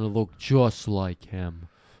 I want to look just like him.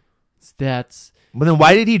 But then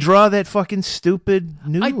why did he draw that fucking stupid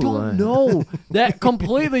nude I don't know. That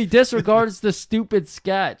completely disregards the stupid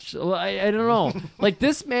sketch. I don't know. Like,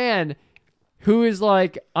 this man who is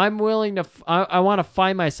like, I'm willing to, I want to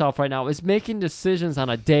find myself right now, is making decisions on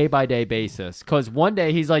a day-by-day basis. Because one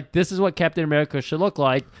day he's like, this is what Captain America should look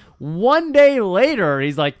like. One day later,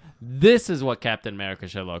 he's like, this is what Captain America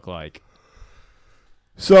should look like.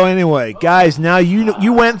 So anyway, guys, now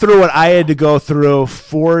you went through what I had to go through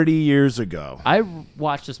 40 years ago. I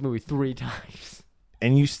watched this movie 3 times.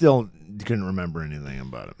 And you still couldn't remember anything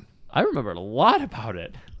about it. I remembered a lot about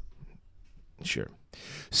it. Sure.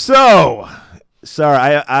 So, sorry,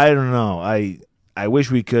 I don't know. I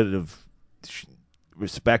wish we could have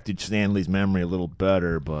respected Stanley's memory a little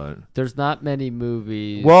better, but there's not many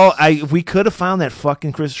movies. Well, if we could have found that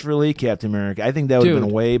fucking Christopher Lee Captain America, I think that would have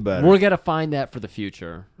been way better. We're gonna find that for the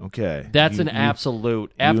future. Okay, that's an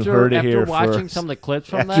absolute. After watching some of the clips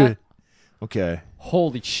from that, okay,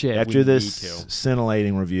 holy shit! After this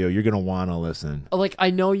scintillating review, you're gonna want to listen. Like, I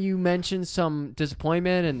know you mentioned some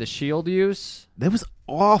disappointment in the shield use. That was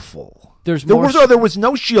awful. There was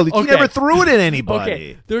no shield. He never threw it at anybody.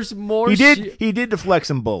 Okay, there's more. He did deflect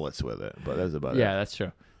some bullets with it, but that's about it. Yeah, that's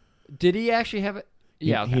true. Did he actually have it?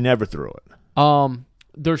 Yeah, he never threw it.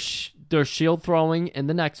 There's shield throwing in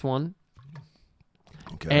the next one.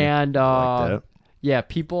 Okay, and like that. Yeah,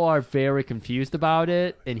 people are very confused about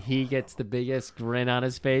it, and he gets the biggest grin on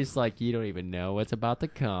his face, like you don't even know what's about to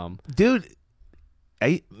come. Dude,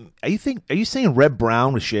 are you saying Red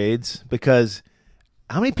Brown with shades? Because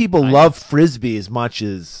how many people love Frisbee as much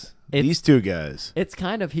as these two guys? He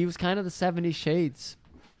was kind of the 70s shades.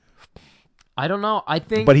 I don't know. I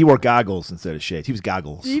think, but he wore goggles instead of shades. He was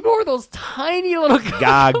goggles. He wore those tiny little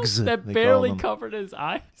goggles that barely covered his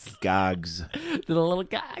eyes. Gogs. The little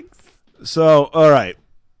gogs. So, all right.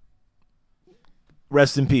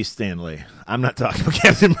 Rest in peace, Stanley. I'm not talking about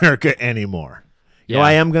Captain America anymore. Yeah. You know,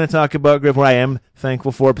 I am going to talk about Griff. What I am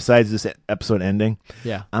thankful for, besides this episode ending,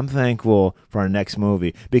 I'm thankful for our next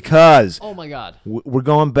movie because oh my god, we're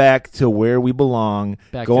going back to where we belong.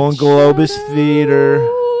 Golden Globus Theater.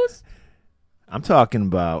 I'm talking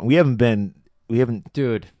about we haven't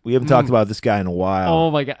talked about this guy in a while.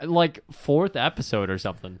 Oh my god, like 4th episode or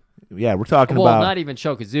something. Yeah, we're talking about. Well, not even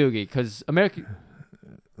Shokazugi, because American.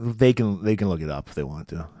 They can look it up if they want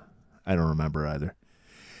to. I don't remember either.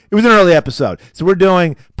 It was an early episode. So we're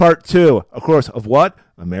doing part 2, of course, of what?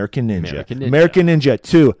 American Ninja. American Ninja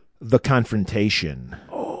 2, The Confrontation.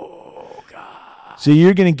 Oh, God. So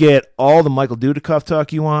you're going to get all the Michael Dudikoff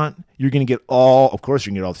talk you want. You're going to get all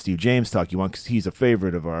the Steve James talk you want because he's a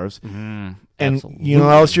favorite of ours. Mm, and absolutely. You know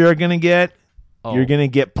what else you're going to get? Oh. You're going to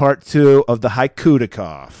get part 2 of the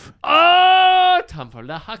Haikudikoff. Oh, time for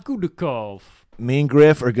the Haikudikoff. Me and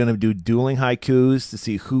Griff are going to do dueling haikus to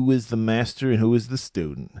see who is the master and who is the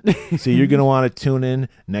student. So you're going to want to tune in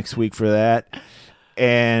next week for that.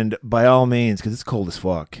 And by all means, because it's cold as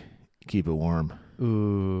fuck, keep it warm.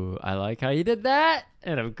 Ooh, I like how you did that.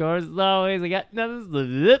 And of course, as always, I got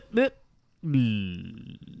nothing.